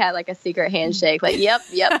probably had a secret handshake. Like, yep,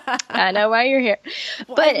 I know why you're here.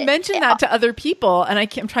 Well, but I've mentioned that to other people, and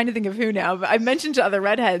I'm trying to think of who now, but I've mentioned to other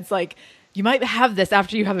redheads, like, you might have this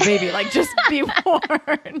after you have a baby. Like, just be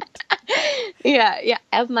warned. Yeah.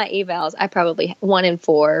 Of my evals, I probably 1 in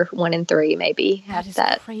 4, 1 in 3 maybe have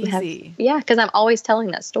that. Crazy. Because I'm always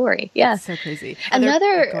telling that story. Yeah. That's so crazy.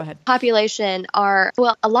 Another population are,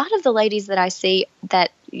 a lot of the ladies that I see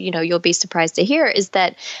that, you'll be surprised to hear is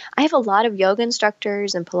that I have a lot of yoga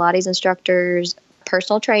instructors and Pilates instructors,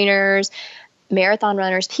 personal trainers, marathon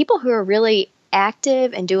runners, people who are really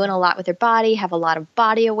active and doing a lot with their body, have a lot of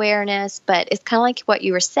body awareness, but it's kind of like what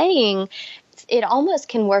you were saying, it almost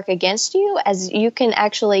can work against you, as you can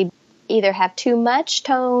actually either have too much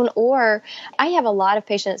tone, or I have a lot of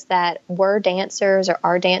patients that were dancers or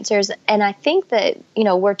are dancers, and I think that,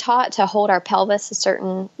 we're taught to hold our pelvis a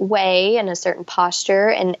certain way and a certain posture,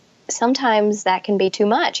 and sometimes that can be too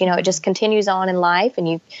much. It just continues on in life, and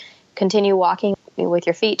you continue walking with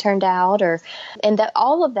your feet turned out, and that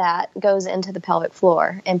all of that goes into the pelvic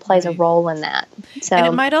floor and plays a role in that. So, and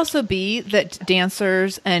it might also be that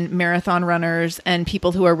dancers and marathon runners and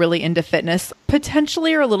people who are really into fitness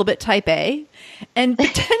potentially are a little bit type A, and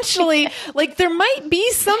potentially like there might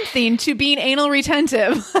be something to being anal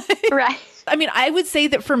retentive. Right. I mean, I would say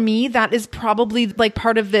that for me, that is probably like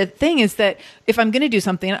part of the thing is that if I'm going to do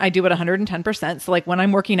something, I do it 110%. So like when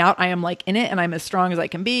I'm working out, I am like in it and I'm as strong as I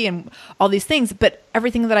can be and all these things. But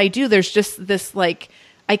everything that I do, there's just this like,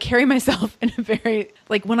 I carry myself in a very,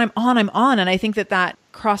 like when I'm on, I'm on. And I think that that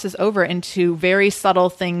crosses over into very subtle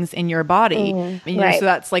things in your body. Right. So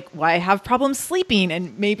that's like why I have problems sleeping.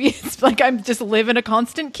 And maybe it's like I'm just live in a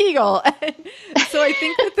constant Kegel. And so I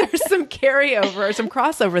think that there's some carryover, some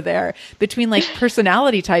crossover there between like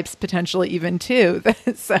personality types potentially even too.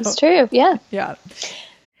 So It's true. Yeah. yeah.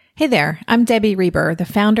 Hey there, I'm Debbie Reber, the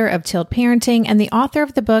founder of Tilt Parenting and the author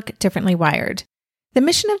of the book Differently Wired. The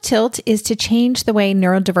mission of Tilt is to change the way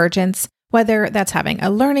neurodivergence, whether that's having a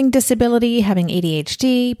learning disability, having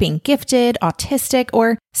ADHD, being gifted, autistic,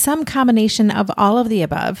 or some combination of all of the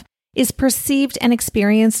above, is perceived and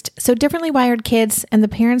experienced so differently wired kids and the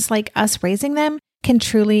parents like us raising them can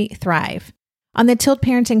truly thrive. On the Tilt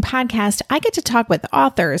Parenting podcast, I get to talk with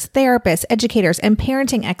authors, therapists, educators, and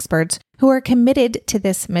parenting experts who are committed to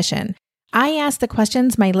this mission. I ask the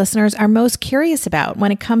questions my listeners are most curious about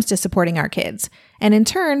when it comes to supporting our kids. And in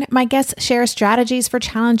turn, my guests share strategies for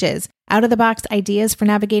challenges, out-of-the-box ideas for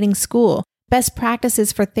navigating school, best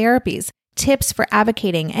practices for therapies, tips for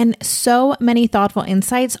advocating, and so many thoughtful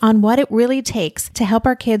insights on what it really takes to help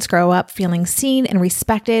our kids grow up feeling seen and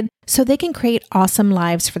respected so they can create awesome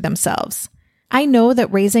lives for themselves. I know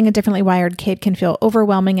that raising a differently wired kid can feel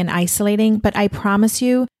overwhelming and isolating, but I promise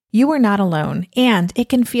you, you are not alone, and it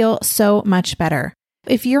can feel so much better.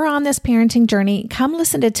 If you're on this parenting journey, come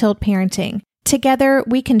listen to Tilt Parenting. Together,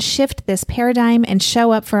 we can shift this paradigm and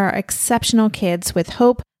show up for our exceptional kids with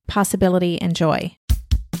hope, possibility, and joy.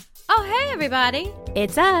 Oh, hey, everybody.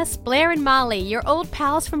 It's us, Blair and Molly, your old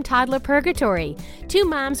pals from Toddler Purgatory. Two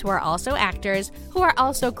moms who are also actors, who are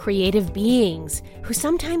also creative beings, who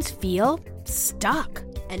sometimes feel stuck.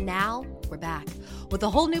 And now we're back with a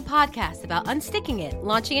whole new podcast about unsticking it,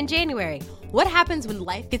 launching in January. What happens when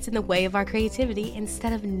life gets in the way of our creativity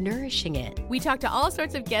instead of nourishing it? We talk to all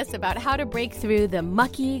sorts of guests about how to break through the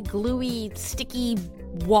mucky, gluey, sticky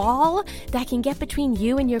wall that can get between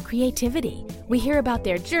you and your creativity. We hear about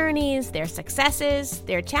their journeys, their successes,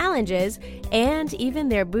 their challenges, and even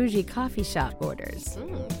their bougie coffee shop orders.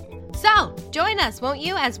 So, join us, won't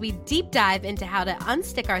you, as we deep dive into how to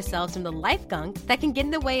unstick ourselves from the life gunk that can get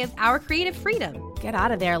in the way of our creative freedom. Get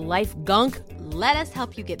out of there, life gunk. Let us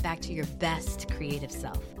help you get back to your best creative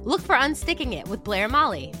self. Look for Unsticking It with Blair and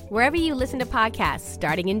Molly. Wherever you listen to podcasts,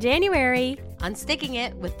 starting in January. Unsticking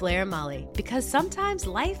It with Blair and Molly. Because sometimes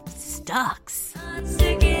life sucks.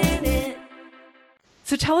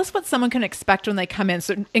 So tell us what someone can expect when they come in.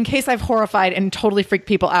 So in case I've horrified and totally freaked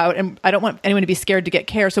people out, and I don't want anyone to be scared to get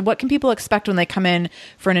care. So what can people expect when they come in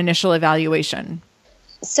for an initial evaluation?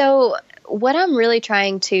 So what I'm really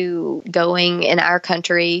trying to going in our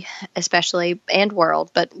country, especially, and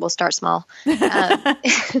world, but we'll start small,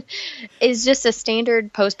 is just a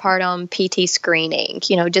standard postpartum PT screening.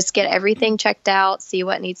 You know, just get everything checked out, see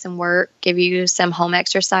what needs some work, give you some home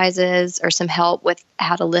exercises or some help with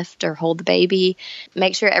how to lift or hold the baby.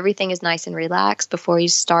 Make sure everything is nice and relaxed before you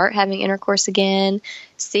start having intercourse again.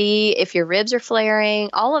 See if your ribs are flaring.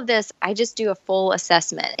 All of this, I just do a full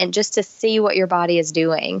assessment and just to see what your body is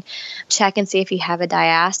doing. Check and see if you have a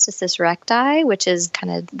diastasis recti, which is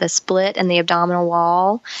kind of the split in the abdominal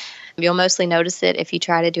wall. You'll mostly notice it if you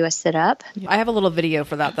try to do a sit-up. I have a little video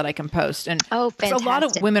for that I can post. And fantastic. A lot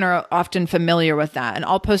of women are often familiar with that. And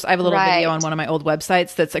I have a little video on one of my old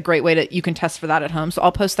websites that's a great way you can test for that at home. So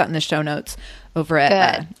I'll post that in the show notes over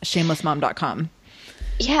at shamelessmom.com.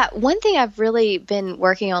 Yeah, one thing I've really been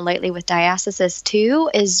working on lately with diastasis too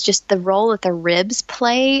is just the role that the ribs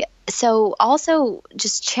play. So also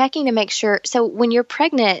just checking to make sure. So when you're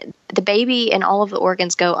pregnant, the baby and all of the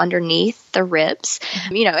organs go underneath the ribs.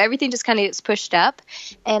 You know, everything just kind of gets pushed up.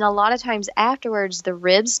 And a lot of times afterwards, the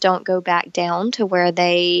ribs don't go back down to where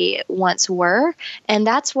they once were. And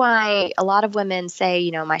that's why a lot of women say,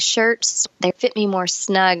 you know, my shirts, they fit me more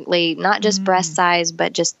snugly, not just breast size,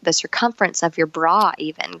 but just the circumference of your bra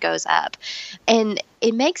even goes up. And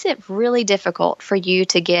it makes it really difficult for you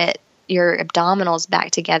to get your abdominals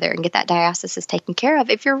back together and get that diastasis taken care of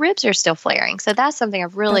if your ribs are still flaring. So that's something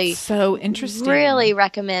I've really so interesting. Really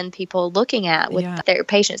recommend people looking at with their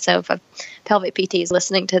patients. So if a pelvic PT is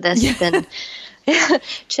listening to this, then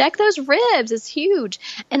check those ribs. It's huge.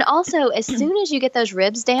 And also, as soon as you get those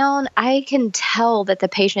ribs down, I can tell that the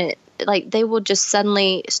patient, like, they will just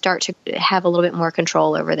suddenly start to have a little bit more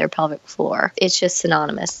control over their pelvic floor. It's just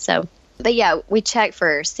synonymous. So But yeah, we check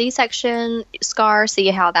for C-section scar, see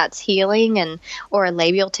how that's healing, or a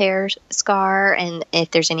labial tear scar, and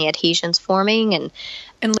if there's any adhesions forming. And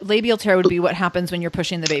labial tear would be what happens when you're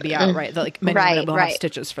pushing the baby out, right? Like many women will have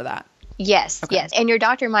stitches for that. Yes, yes. And your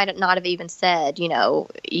doctor might not have even said,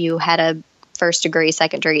 you had a first degree,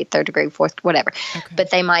 second degree, third degree, fourth, whatever. Okay.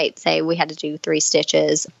 But they might say we had to do 3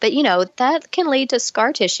 stitches. But, that can lead to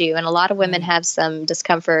scar tissue. And a lot of women have some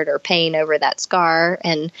discomfort or pain over that scar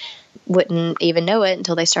and wouldn't even know it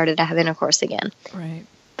until they started to have intercourse again. Right.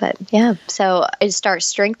 But yeah, so it starts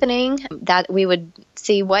strengthening. That we would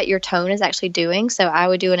see what your tone is actually doing. So I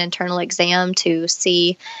would do an internal exam to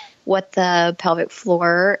see what the pelvic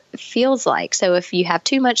floor feels like. So if you have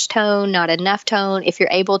too much tone, not enough tone, if you're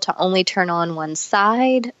able to only turn on one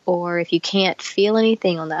side, or if you can't feel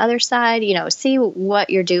anything on the other side, see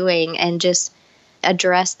what you're doing and just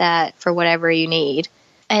address that for whatever you need.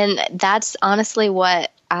 And that's honestly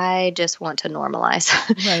what I just want to normalize.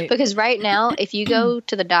 Right. Because right now, if you go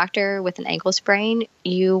to the doctor with an ankle sprain,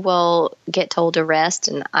 you will get told to rest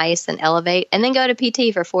and ice and elevate and then go to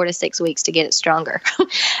PT for 4 to 6 weeks to get it stronger.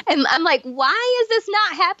 And I'm like, why is this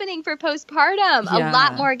not happening for postpartum? Yeah. A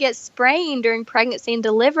lot more gets sprained during pregnancy and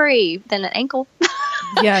delivery than an ankle.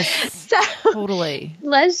 Yes, totally.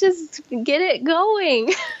 Let's just get it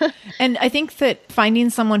going. And I think that finding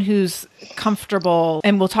someone who's comfortable,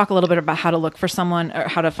 and we'll talk a little bit about how to look for someone or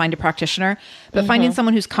how to find a practitioner, but finding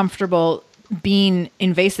someone who's comfortable being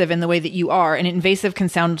invasive in the way that you are. And invasive can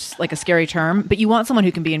sound like a scary term, but you want someone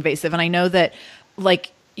who can be invasive. And I know that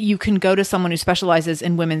you can go to someone who specializes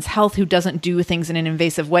in women's health who doesn't do things in an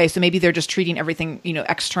invasive way. So maybe they're just treating everything,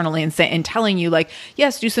 externally and telling you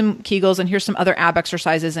yes, do some Kegels and here's some other ab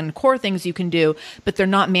exercises and core things you can do, but they're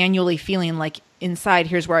not manually feeling like inside,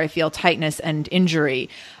 here's where I feel tightness and injury.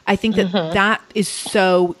 I think that that is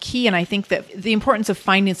so key. And I think that the importance of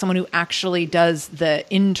finding someone who actually does the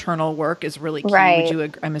internal work is really key.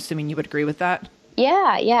 Right. I'm assuming you would agree with that?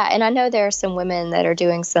 Yeah. And I know there are some women that are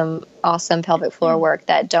doing some awesome pelvic floor work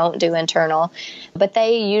that don't do internal, but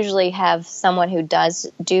they usually have someone who does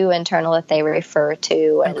do internal that they refer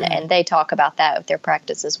to, and they talk about that with their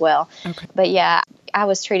practice as well. Okay. But yeah, I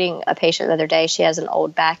was treating a patient the other day. She has an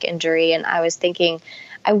old back injury, and I was thinking,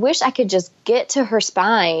 I wish I could just get to her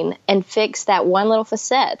spine and fix that one little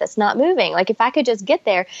facet that's not moving. If I could just get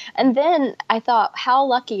there. And then I thought, how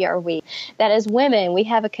lucky are we that as women, we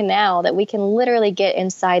have a canal that we can literally get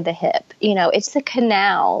inside the hip. It's the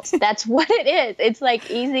canal. That's what it is.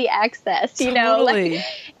 It's easy access, Totally.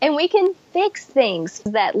 And we can fix things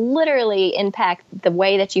that literally impact the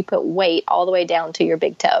way that you put weight all the way down to your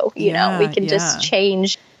big toe. We can just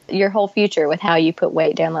change your whole future with how you put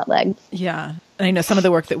weight down that leg. Yeah. And I know some of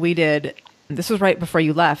the work that we did, this was right before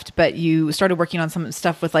you left, but you started working on some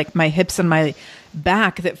stuff with my hips and my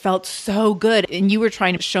back that felt so good. And you were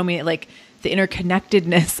trying to show me the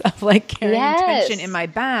interconnectedness of carrying tension in my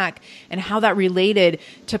back and how that related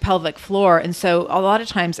to pelvic floor. And so a lot of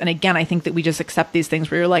times, and again, I think that we just accept these things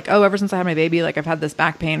where you're ever since I had my baby, I've had this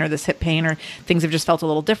back pain or this hip pain or things have just felt a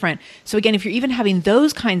little different. So again, if you're even having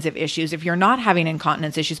those kinds of issues, if you're not having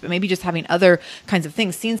incontinence issues, but maybe just having other kinds of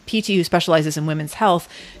things, seeing PT who specializes in women's health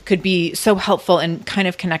could be so helpful in kind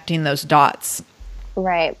of connecting those dots.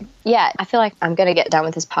 Right. Yeah. I feel like I'm going to get done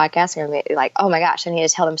with this podcast and I'm going to be oh my gosh, I need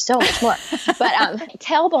to tell them so much more. But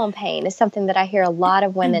tailbone pain is something that I hear a lot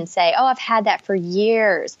of women say, oh, I've had that for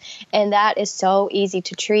years. And that is so easy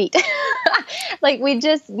to treat. We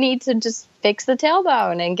just need to just fix the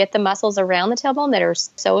tailbone and get the muscles around the tailbone that are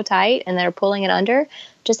so tight and that are pulling it under.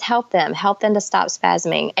 Just help them to stop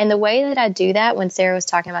spasming. And the way that I do that, when Sarah was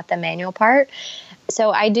talking about the manual part,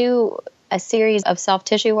 so I do a series of soft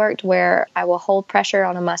tissue work where I will hold pressure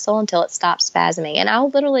on a muscle until it stops spasming. And I'll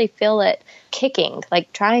literally feel it kicking,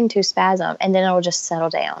 trying to spasm, and then it'll just settle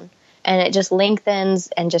down. And it just lengthens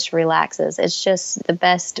and just relaxes. It's just the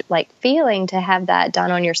best feeling to have that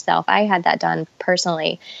done on yourself. I had that done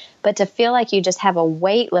personally. But to feel like you just have a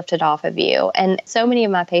weight lifted off of you. And so many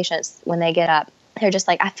of my patients, when they get up, they're just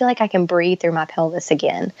I feel like I can breathe through my pelvis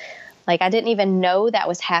again. I didn't even know that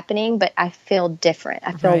was happening, but I feel different.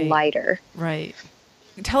 I feel lighter. Right.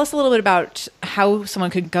 Tell us a little bit about how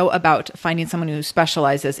someone could go about finding someone who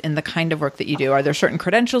specializes in the kind of work that you do. Are there certain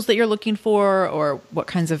credentials that you're looking for, or what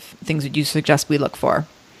kinds of things would you suggest we look for?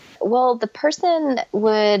 Well, the person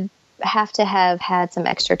would have to have had some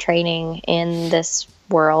extra training in this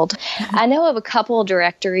world. I know of a couple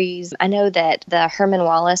directories. I know that the Herman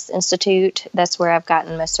Wallace Institute, that's where I've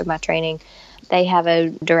gotten most of my training. They have a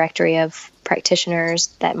directory of practitioners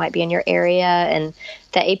that might be in your area, and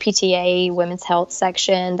the APTA Women's Health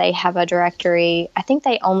section, they have a directory. I think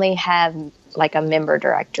they only have like a member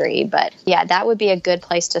directory, but yeah, that would be a good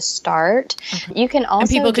place to start. Okay. You can also, and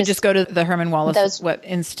people could just go to the Herman Wallace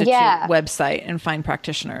Institute website and find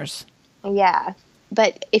practitioners. Yeah.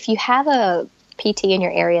 But if you have a PT in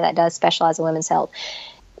your area that does specialize in women's health,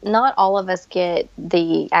 not all of us get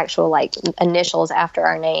the actual like initials after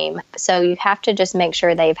our name. So you have to just make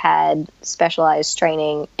sure they've had specialized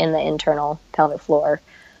training in the internal pelvic floor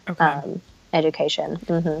education.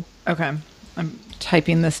 Mm-hmm. Okay. I'm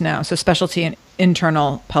typing this now. So specialty in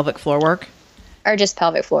internal pelvic floor work? Or just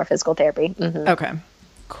pelvic floor physical therapy. Mm-hmm. Okay,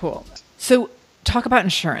 cool. So talk about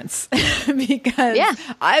insurance because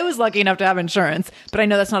I was lucky enough to have insurance, but I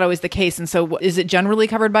know that's not always the case. And so is it generally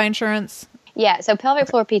covered by insurance? Yeah, so pelvic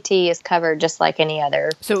floor PT is covered just like any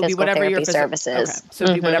other physical therapy services. Okay. So it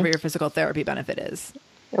would be whatever your physical therapy benefit is.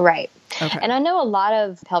 Right. Okay. And I know a lot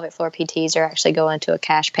of pelvic floor PTs are actually going to a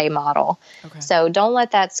cash pay model. Okay. So don't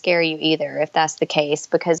let that scare you either if that's the case,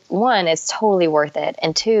 because one, it's totally worth it.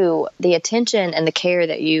 And two, the attention and the care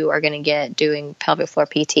that you are going to get doing pelvic floor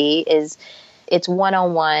PT it's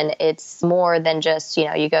one-on-one. It's more than just,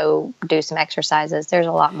 you go do some exercises. There's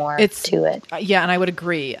a lot more to it. Yeah, and I would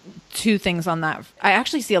agree. Two things on that. I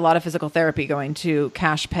actually see a lot of physical therapy going to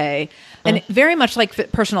cash pay, and very much like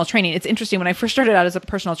personal training. It's interesting. When I first started out as a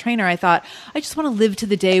personal trainer, I thought, I just want to live to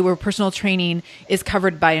the day where personal training is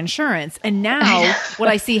covered by insurance. And now what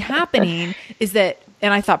I see happening is that,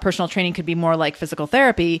 and I thought personal training could be more like physical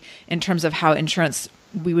therapy in terms of how insurance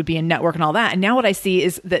we would be in network and all that. And now what I see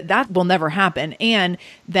is that will never happen. And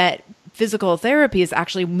that physical therapy is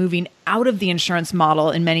actually moving out of the insurance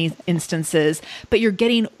model in many instances, but you're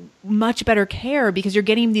getting much better care because you're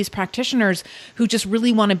getting these practitioners who just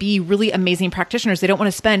really want to be really amazing practitioners. They don't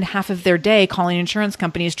want to spend half of their day calling insurance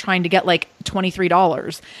companies trying to get like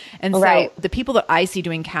 $23. And so the people that I see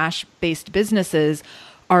doing cash-based businesses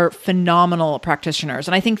are phenomenal practitioners.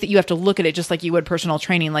 And I think that you have to look at it just like you would personal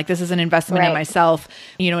training. Like, this is an investment in myself,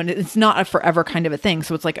 and it's not a forever kind of a thing.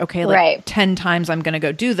 So it's like, okay, 10 times I'm going to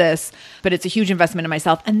go do this, but it's a huge investment in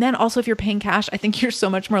myself. And then also if you're paying cash, I think you're so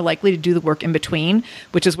much more likely to do the work in between,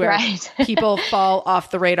 which is where people fall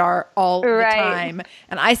off the radar all the time.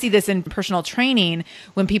 And I see this in personal training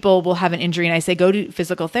when people will have an injury and I say, go to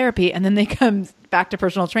physical therapy. And then they come back to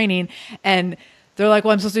personal training and they're like,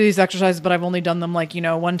 well, I'm supposed to do these exercises, but I've only done them like,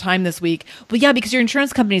 one time this week. Well, yeah, because your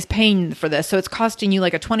insurance company is paying for this. So it's costing you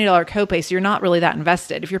like a $20 copay. So you're not really that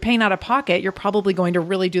invested. If you're paying out of pocket, you're probably going to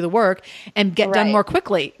really do the work and get done more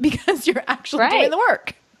quickly because you're actually doing the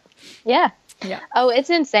work. Yeah. Yeah. Oh, it's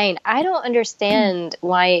insane. I don't understand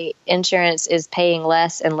why insurance is paying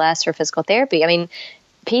less and less for physical therapy. I mean,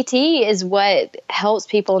 PT is what helps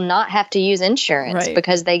people not have to use insurance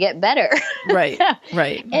because they get better. Right.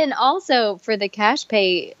 And also for the cash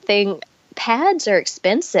pay thing, pads are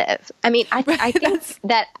expensive. I mean, I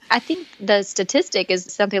think the statistic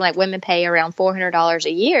is something like women pay around $400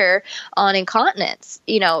 a year on incontinence,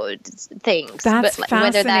 things. That's but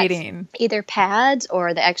fascinating. Whether that's either pads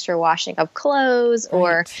or the extra washing of clothes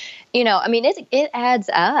or, I mean, it adds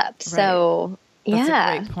up. Right. So that's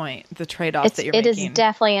a great point. The trade-off that you're making. It is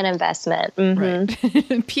definitely an investment. Mm-hmm. Right.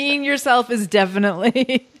 Peeing yourself is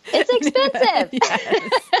definitely... It's expensive.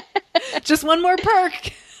 Yes. Just one more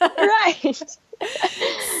perk. Right.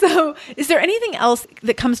 So is there anything else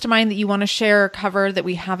that comes to mind that you want to share or cover that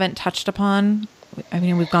we haven't touched upon? I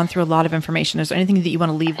mean, we've gone through a lot of information. Is there anything that you want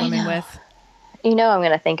to leave women with? I'm going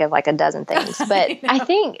to think of like a dozen things. But I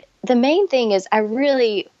think the main thing is I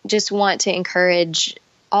really just want to encourage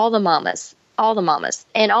all the mamas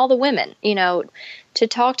and all the women, to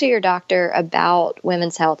talk to your doctor about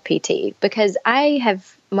women's health PT, because I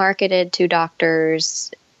have marketed to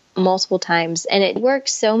doctors multiple times and it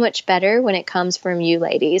works so much better when it comes from you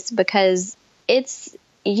ladies, because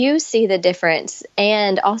you see the difference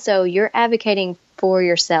and also you're advocating for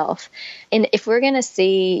yourself. And if we're going to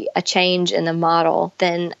see a change in the model,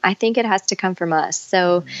 then I think it has to come from us.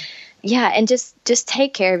 So yeah, and just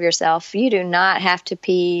take care of yourself. You do not have to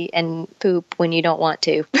pee and poop when you don't want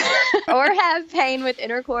to or have pain with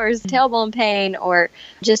intercourse, tailbone pain, or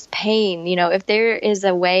just pain. If there is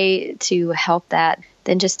a way to help that,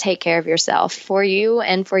 then just take care of yourself for you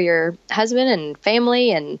and for your husband and family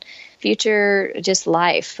and future just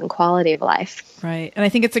life and quality of life. Right. And I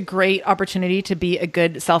think it's a great opportunity to be a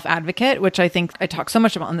good self-advocate, which I think I talk so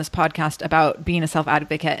much about on this podcast about being a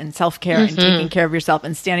self-advocate and self-care and taking care of yourself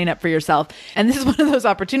and standing up for yourself. And this is one of those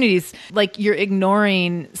opportunities, like you're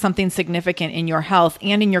ignoring something significant in your health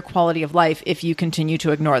and in your quality quality of life if you continue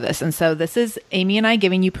to ignore this. And so this is Amy and I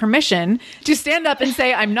giving you permission to stand up and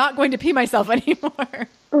say, I'm not going to pee myself anymore.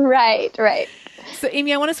 Right. So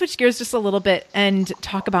Amy, I want to switch gears just a little bit and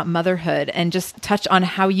talk about motherhood and just touch on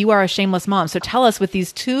how you are a shameless mom. So tell us, with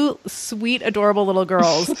these two sweet, adorable little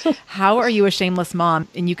girls, how are you a shameless mom?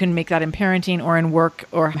 And you can make that in parenting or in work,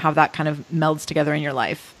 or how that kind of melds together in your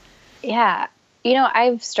life. Yeah.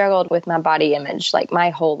 I've struggled with my body image like my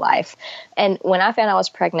whole life. And when I found I was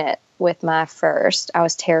pregnant with my first, I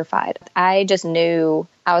was terrified. I just knew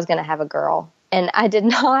I was going to have a girl. And I did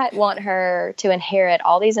not want her to inherit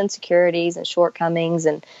all these insecurities and shortcomings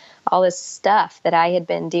and all this stuff that I had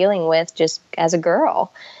been dealing with just as a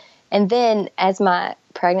girl. And then as my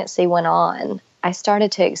pregnancy went on, I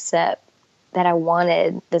started to accept that I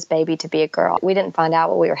wanted this baby to be a girl. We didn't find out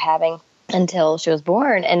what we were having until she was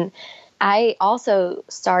born. And I also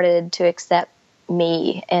started to accept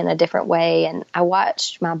me in a different way. And I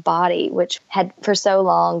watched my body, which had for so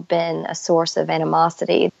long been a source of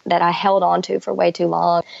animosity that I held on to for way too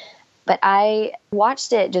long. But I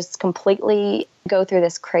watched it just completely go through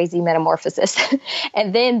this crazy metamorphosis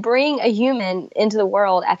and then bring a human into the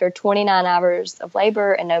world after 29 hours of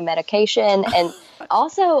labor and no medication. And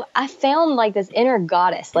also I found like this inner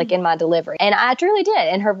goddess, like in my delivery. And I truly did.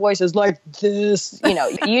 And her voice is like this,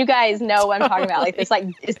 you guys know what I'm talking about. Like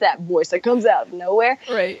it's that voice that comes out of nowhere.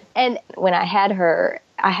 Right. And when I had her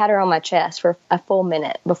on my chest for a full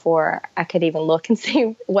minute before I could even look and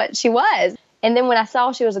see what she was. And then when I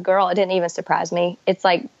saw she was a girl, it didn't even surprise me. It's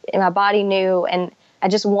like my body knew, and I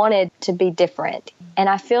just wanted to be different. And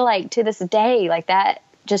I feel like to this day, like that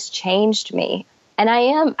just changed me. And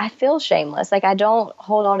I feel shameless. Like I don't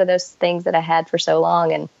hold on to those things that I had for so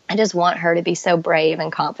long. And I just want her to be so brave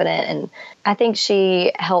and confident. And I think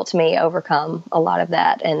she helped me overcome a lot of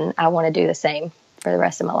that. And I want to do the same for the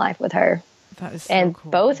rest of my life with her. That is so and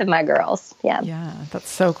cool. Both of my girls. Yeah. Yeah, that's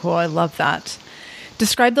so cool. I love that.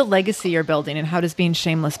 Describe the legacy you're building, and how does being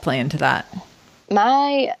shameless play into that?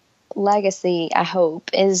 My legacy, I hope,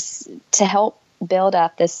 is to help build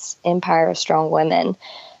up this empire of strong women,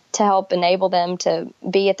 to help enable them to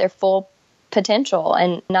be at their full potential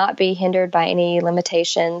and not be hindered by any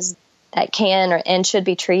limitations that can and should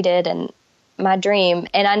be treated. And my dream,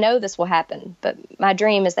 and I know this will happen, but my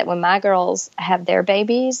dream is that when my girls have their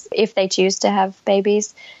babies, if they choose to have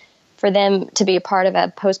babies, for them to be a part of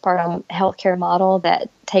a postpartum healthcare model that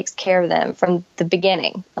takes care of them from the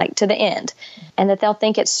beginning, like to the end, and that they'll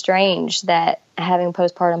think it's strange that having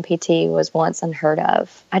postpartum PT was once unheard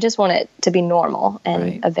of. I just want it to be normal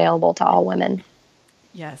and available to all women.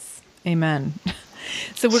 Yes. Amen.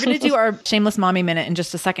 So we're going to do our Shameless Mommy Minute in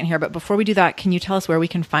just a second here. But before we do that, can you tell us where we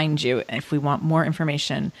can find you if we want more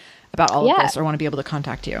information about all of this or want to be able to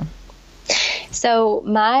contact you? So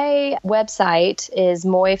my website is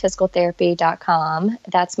moyphysicaltherapy.com.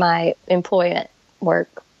 That's my employment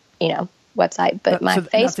work, website. But my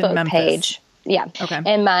Facebook page, Okay.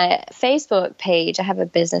 And my Facebook page, I have a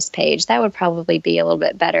business page. That would probably be a little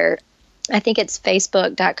bit better. I think it's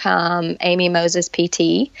facebook.com, Amy Moses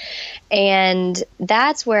PT. And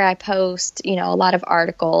that's where I post, a lot of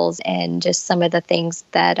articles and just some of the things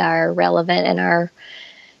that are relevant in our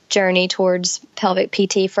journey towards pelvic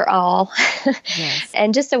PT for all. Yes.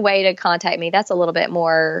 And just a way to contact me that's a little bit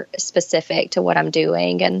more specific to what I'm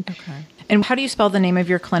doing. And how do you spell the name of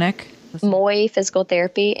your clinic? Moy Physical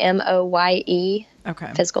Therapy, MOYE.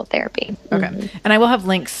 Physical Therapy. Okay. Mm-hmm. And I will have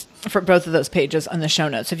links for both of those pages on the show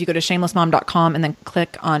notes. So if you go to shamelessmom.com and then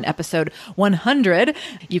click on episode 100,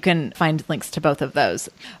 you can find links to both of those.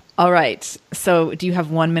 All right. So do you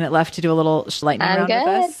have 1 minute left to do a little lightning round with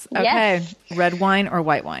us? Okay. Yes. Red wine or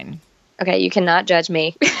white wine? Okay. You cannot judge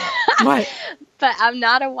me. What? But I'm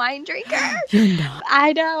not a wine drinker. You're not.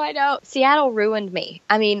 I know. Seattle ruined me.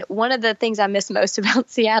 I mean, one of the things I miss most about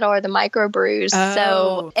Seattle are the microbrews.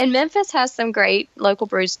 Oh. And Memphis has some great local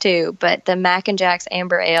brews too, but the Mac and Jack's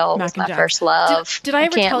Amber Ale was my first love. Did I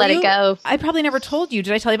ever can't tell let you? it go. I probably never told you.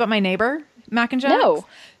 Did I tell you about my neighbor, Mac and Jack's? No.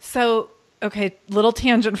 So, okay, little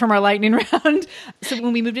tangent from our lightning round. So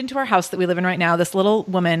when we moved into our house that we live in right now, this little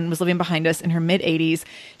woman was living behind us in her mid-80s.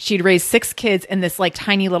 She'd raised 6 kids in this like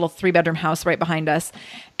tiny little 3-bedroom house right behind us.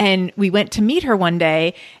 And we went to meet her one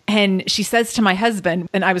day, and she says to my husband,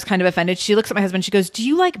 and I was kind of offended. She looks at my husband. She goes, "Do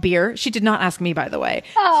you like beer?" She did not ask me, by the way.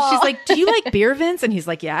 So she's like, "Do you like beer, Vince?" And he's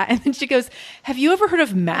like, "Yeah." And then she goes, "Have you ever heard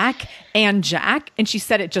of Mac and Jack?" And she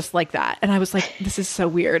said it just like that. And I was like, this is so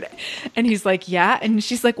weird. And he's like, "Yeah." And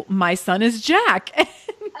she's like, "My son is Jack."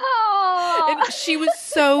 And she was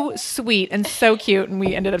so sweet and so cute. And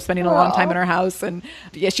we ended up spending a long time in her house. And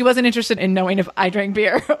yeah, she wasn't interested in knowing if I drank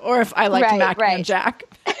beer or if I liked Mac and Jack.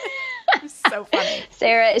 so funny.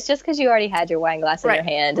 Sarah, it's just because you already had your wine glass in your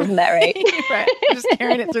hand. Isn't that right? Right. Just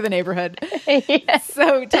carrying it through the neighborhood. Yes.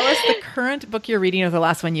 So tell us the current book you're reading or the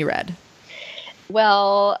last one you read.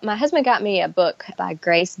 Well, my husband got me a book by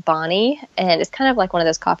Grace Bonney, and it's kind of like one of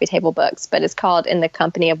those coffee table books, but it's called In the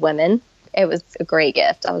Company of Women. It was a great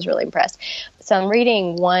gift. I was really impressed. So I'm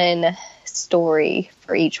reading one story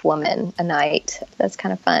for each woman a night. That's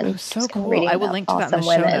kind of fun. Oh, so cool. I will link to that in the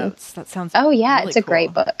show notes. That sounds really it's a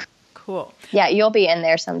great book. Cool. Yeah, you'll be in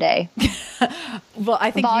there someday. Well,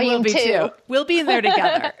 I think Volume you will be 2. too. We'll be in there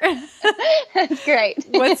together. That's great.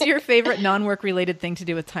 What's your favorite non-work related thing to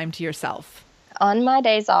do with time to yourself? On my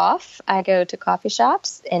days off, I go to coffee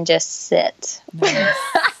shops and just sit. Nice.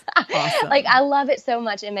 Awesome. Like, I love it so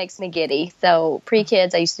much. It makes me giddy. So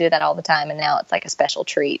pre-kids, I used to do that all the time, and now it's like a special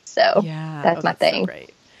treat. So that's my thing. So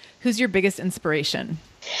great. Who's your biggest inspiration?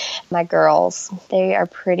 My girls. They are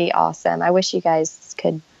pretty awesome. I wish you guys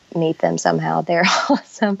could meet them somehow. They're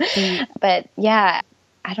awesome. But yeah,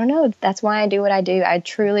 I don't know. That's why I do what I do. I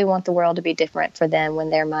truly want the world to be different for them when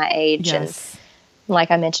they're my age. Yes. And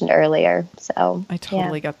like I mentioned earlier. So I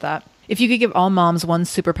totally get that. If you could give all moms one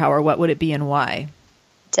superpower, what would it be and why?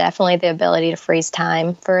 Definitely the ability to freeze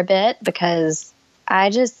time for a bit, because I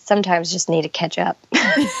just sometimes just need to catch up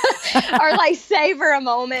or like savor a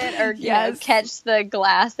moment, or you know, catch the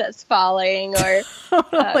glass that's falling, or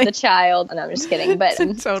the child. And I'm just kidding, but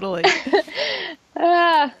totally.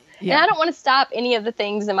 And I don't want to stop any of the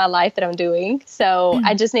things in my life that I'm doing. So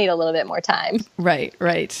I just need a little bit more time. Right.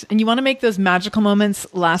 And you want to make those magical moments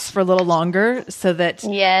last for a little longer so that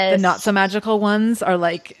the not so magical ones are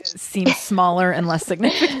seem smaller and less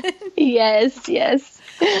significant. Yes.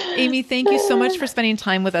 Amy, thank you so much for spending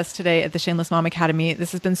time with us today at the Shameless Mom Academy.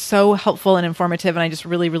 This has been so helpful and informative, and I just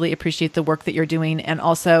really, really appreciate the work that you're doing, and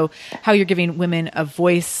also how you're giving women a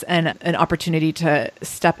voice and an opportunity to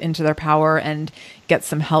step into their power and get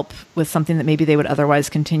some help with something that maybe they would otherwise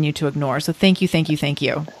continue to ignore. So thank you.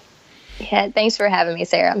 Yeah, thanks for having me,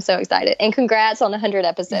 Sarah. I'm so excited. And congrats on 100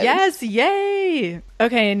 episodes. Yes, yay.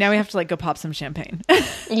 Okay, now we have to go pop some champagne.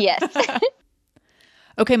 Yes.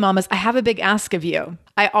 Okay, mamas, I have a big ask of you.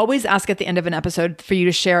 I always ask at the end of an episode for you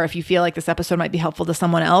to share if you feel like this episode might be helpful to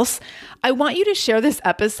someone else. I want you to share this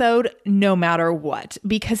episode no matter what,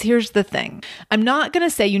 because here's the thing. I'm not going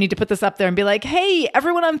to say you need to put this up there and be like, hey,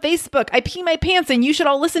 everyone on Facebook, I pee my pants and you should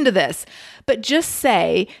all listen to this. But just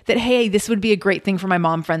say that, hey, this would be a great thing for my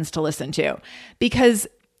mom friends to listen to. Because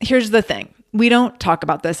here's the thing. We don't talk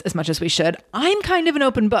about this as much as we should. I'm kind of an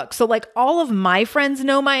open book. So all of my friends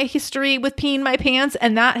know my history with peeing my pants,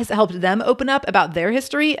 and that has helped them open up about their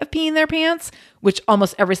history of peeing their pants, which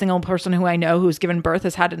almost every single person who I know who's given birth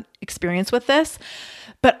has had an experience with this.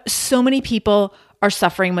 But so many people are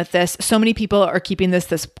suffering with this. So many people are keeping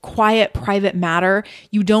this quiet, private matter.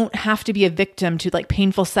 You don't have to be a victim to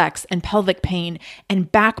painful sex and pelvic pain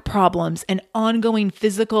and back problems and ongoing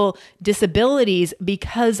physical disabilities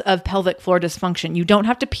because of pelvic floor dysfunction. You don't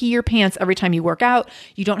have to pee your pants every time you work out.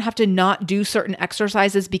 You don't have to not do certain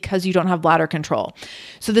exercises because you don't have bladder control.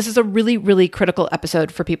 So this is a really, really critical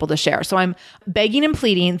episode for people to share. So I'm begging and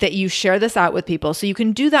pleading that you share this out with people. So you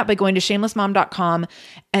can do that by going to shamelessmom.com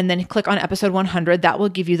and then click on episode 100. That will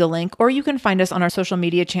give you the link, or you can find us on our social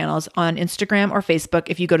media channels on Instagram or Facebook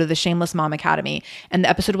if you go to the Shameless Mom Academy, and the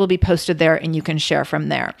episode will be posted there and you can share from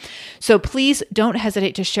there. So please don't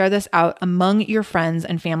hesitate to share this out among your friends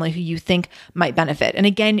and family who you think might benefit. And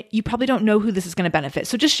again, you probably don't know who this is going to benefit.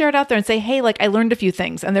 So just share it out there and say, hey, I learned a few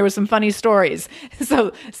things and there were some funny stories.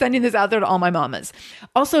 So sending this out there to all my mamas.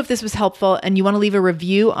 Also, if this was helpful and you want to leave a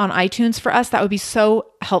review on iTunes for us, that would be so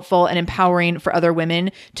helpful and empowering for other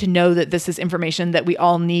women to know that this is information that we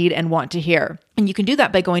all need and want to hear. And you can do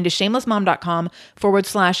that by going to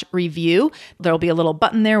shamelessmom.com/review. There'll be a little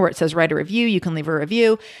button there where it says write a review. You can leave a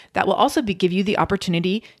review. That will also give you the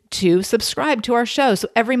opportunity to subscribe to our show. So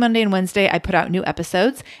every Monday and Wednesday, I put out new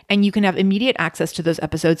episodes, and you can have immediate access to those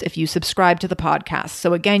episodes if you subscribe to the podcast.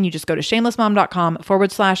 So again, you just go to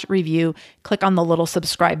shamelessmom.com/review, click on the little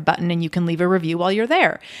subscribe button, and you can leave a review while you're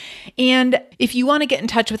there. And if you want to get in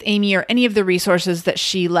touch with Amy or any of the resources that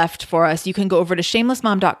she left for us, you can go over to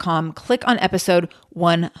shamelessmom.com, click on episode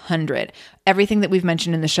 100. Everything that we've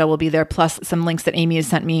mentioned in the show will be there, plus some links that Amy has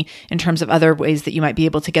sent me in terms of other ways that you might be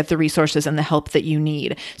able to get the resources and the help that you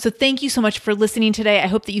need. So thank you so much for listening today. I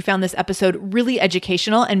hope that you found this episode really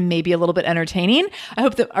educational and maybe a little bit entertaining. I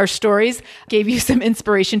hope that our stories gave you some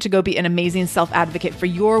inspiration to go be an amazing self-advocate for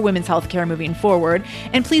your women's healthcare moving forward.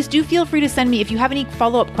 And please do feel free to send me, if you have any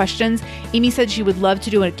follow-up questions. Amy said she would love to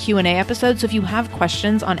do a Q&A episode. So if you have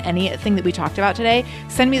questions on anything that we talked about today,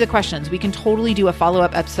 send me the questions. We can totally do a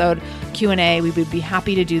follow-up episode Q&A Q&A, we would be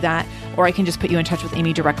happy to do that. Or I can just put you in touch with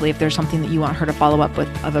Amy directly if there's something that you want her to follow up with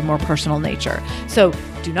of a more personal nature. So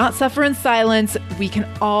do not suffer in silence. We can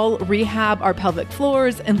all rehab our pelvic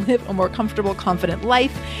floors and live a more comfortable, confident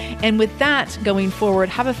life. And with that going forward,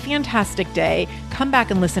 have a fantastic day. Come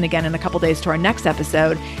back and listen again in a couple days to our next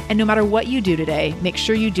episode. And no matter what you do today, make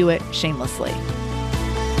sure you do it shamelessly.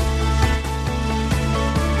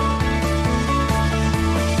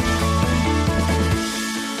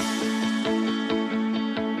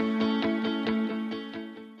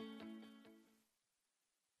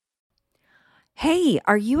 Hey,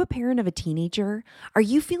 are you a parent of a teenager? Are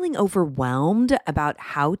you feeling overwhelmed about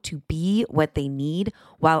how to be what they need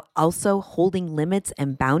while also holding limits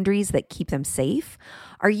and boundaries that keep them safe?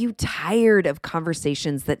 Are you tired of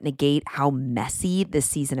conversations that negate how messy this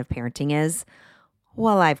season of parenting is?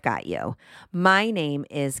 Well, I've got you. My name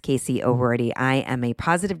is Casey O'Rourke. I am a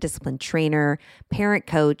positive discipline trainer, parent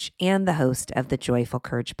coach, and the host of the Joyful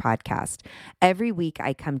Courage podcast. Every week,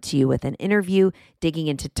 I come to you with an interview digging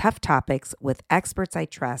into tough topics with experts I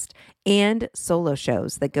trust and solo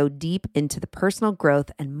shows that go deep into the personal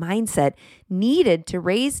growth and mindset needed to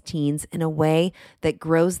raise teens in a way that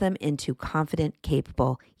grows them into confident,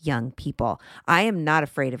 capable young people. I am not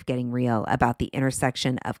afraid of getting real about the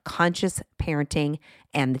intersection of conscious parenting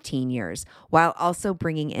and the teen years, while also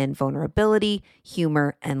bringing in vulnerability,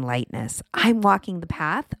 humor, and lightness. I'm walking the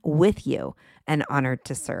path with you and honored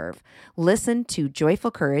to serve. Listen to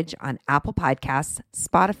Joyful Courage on Apple Podcasts,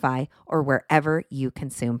 Spotify, or wherever you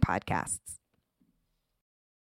consume podcasts.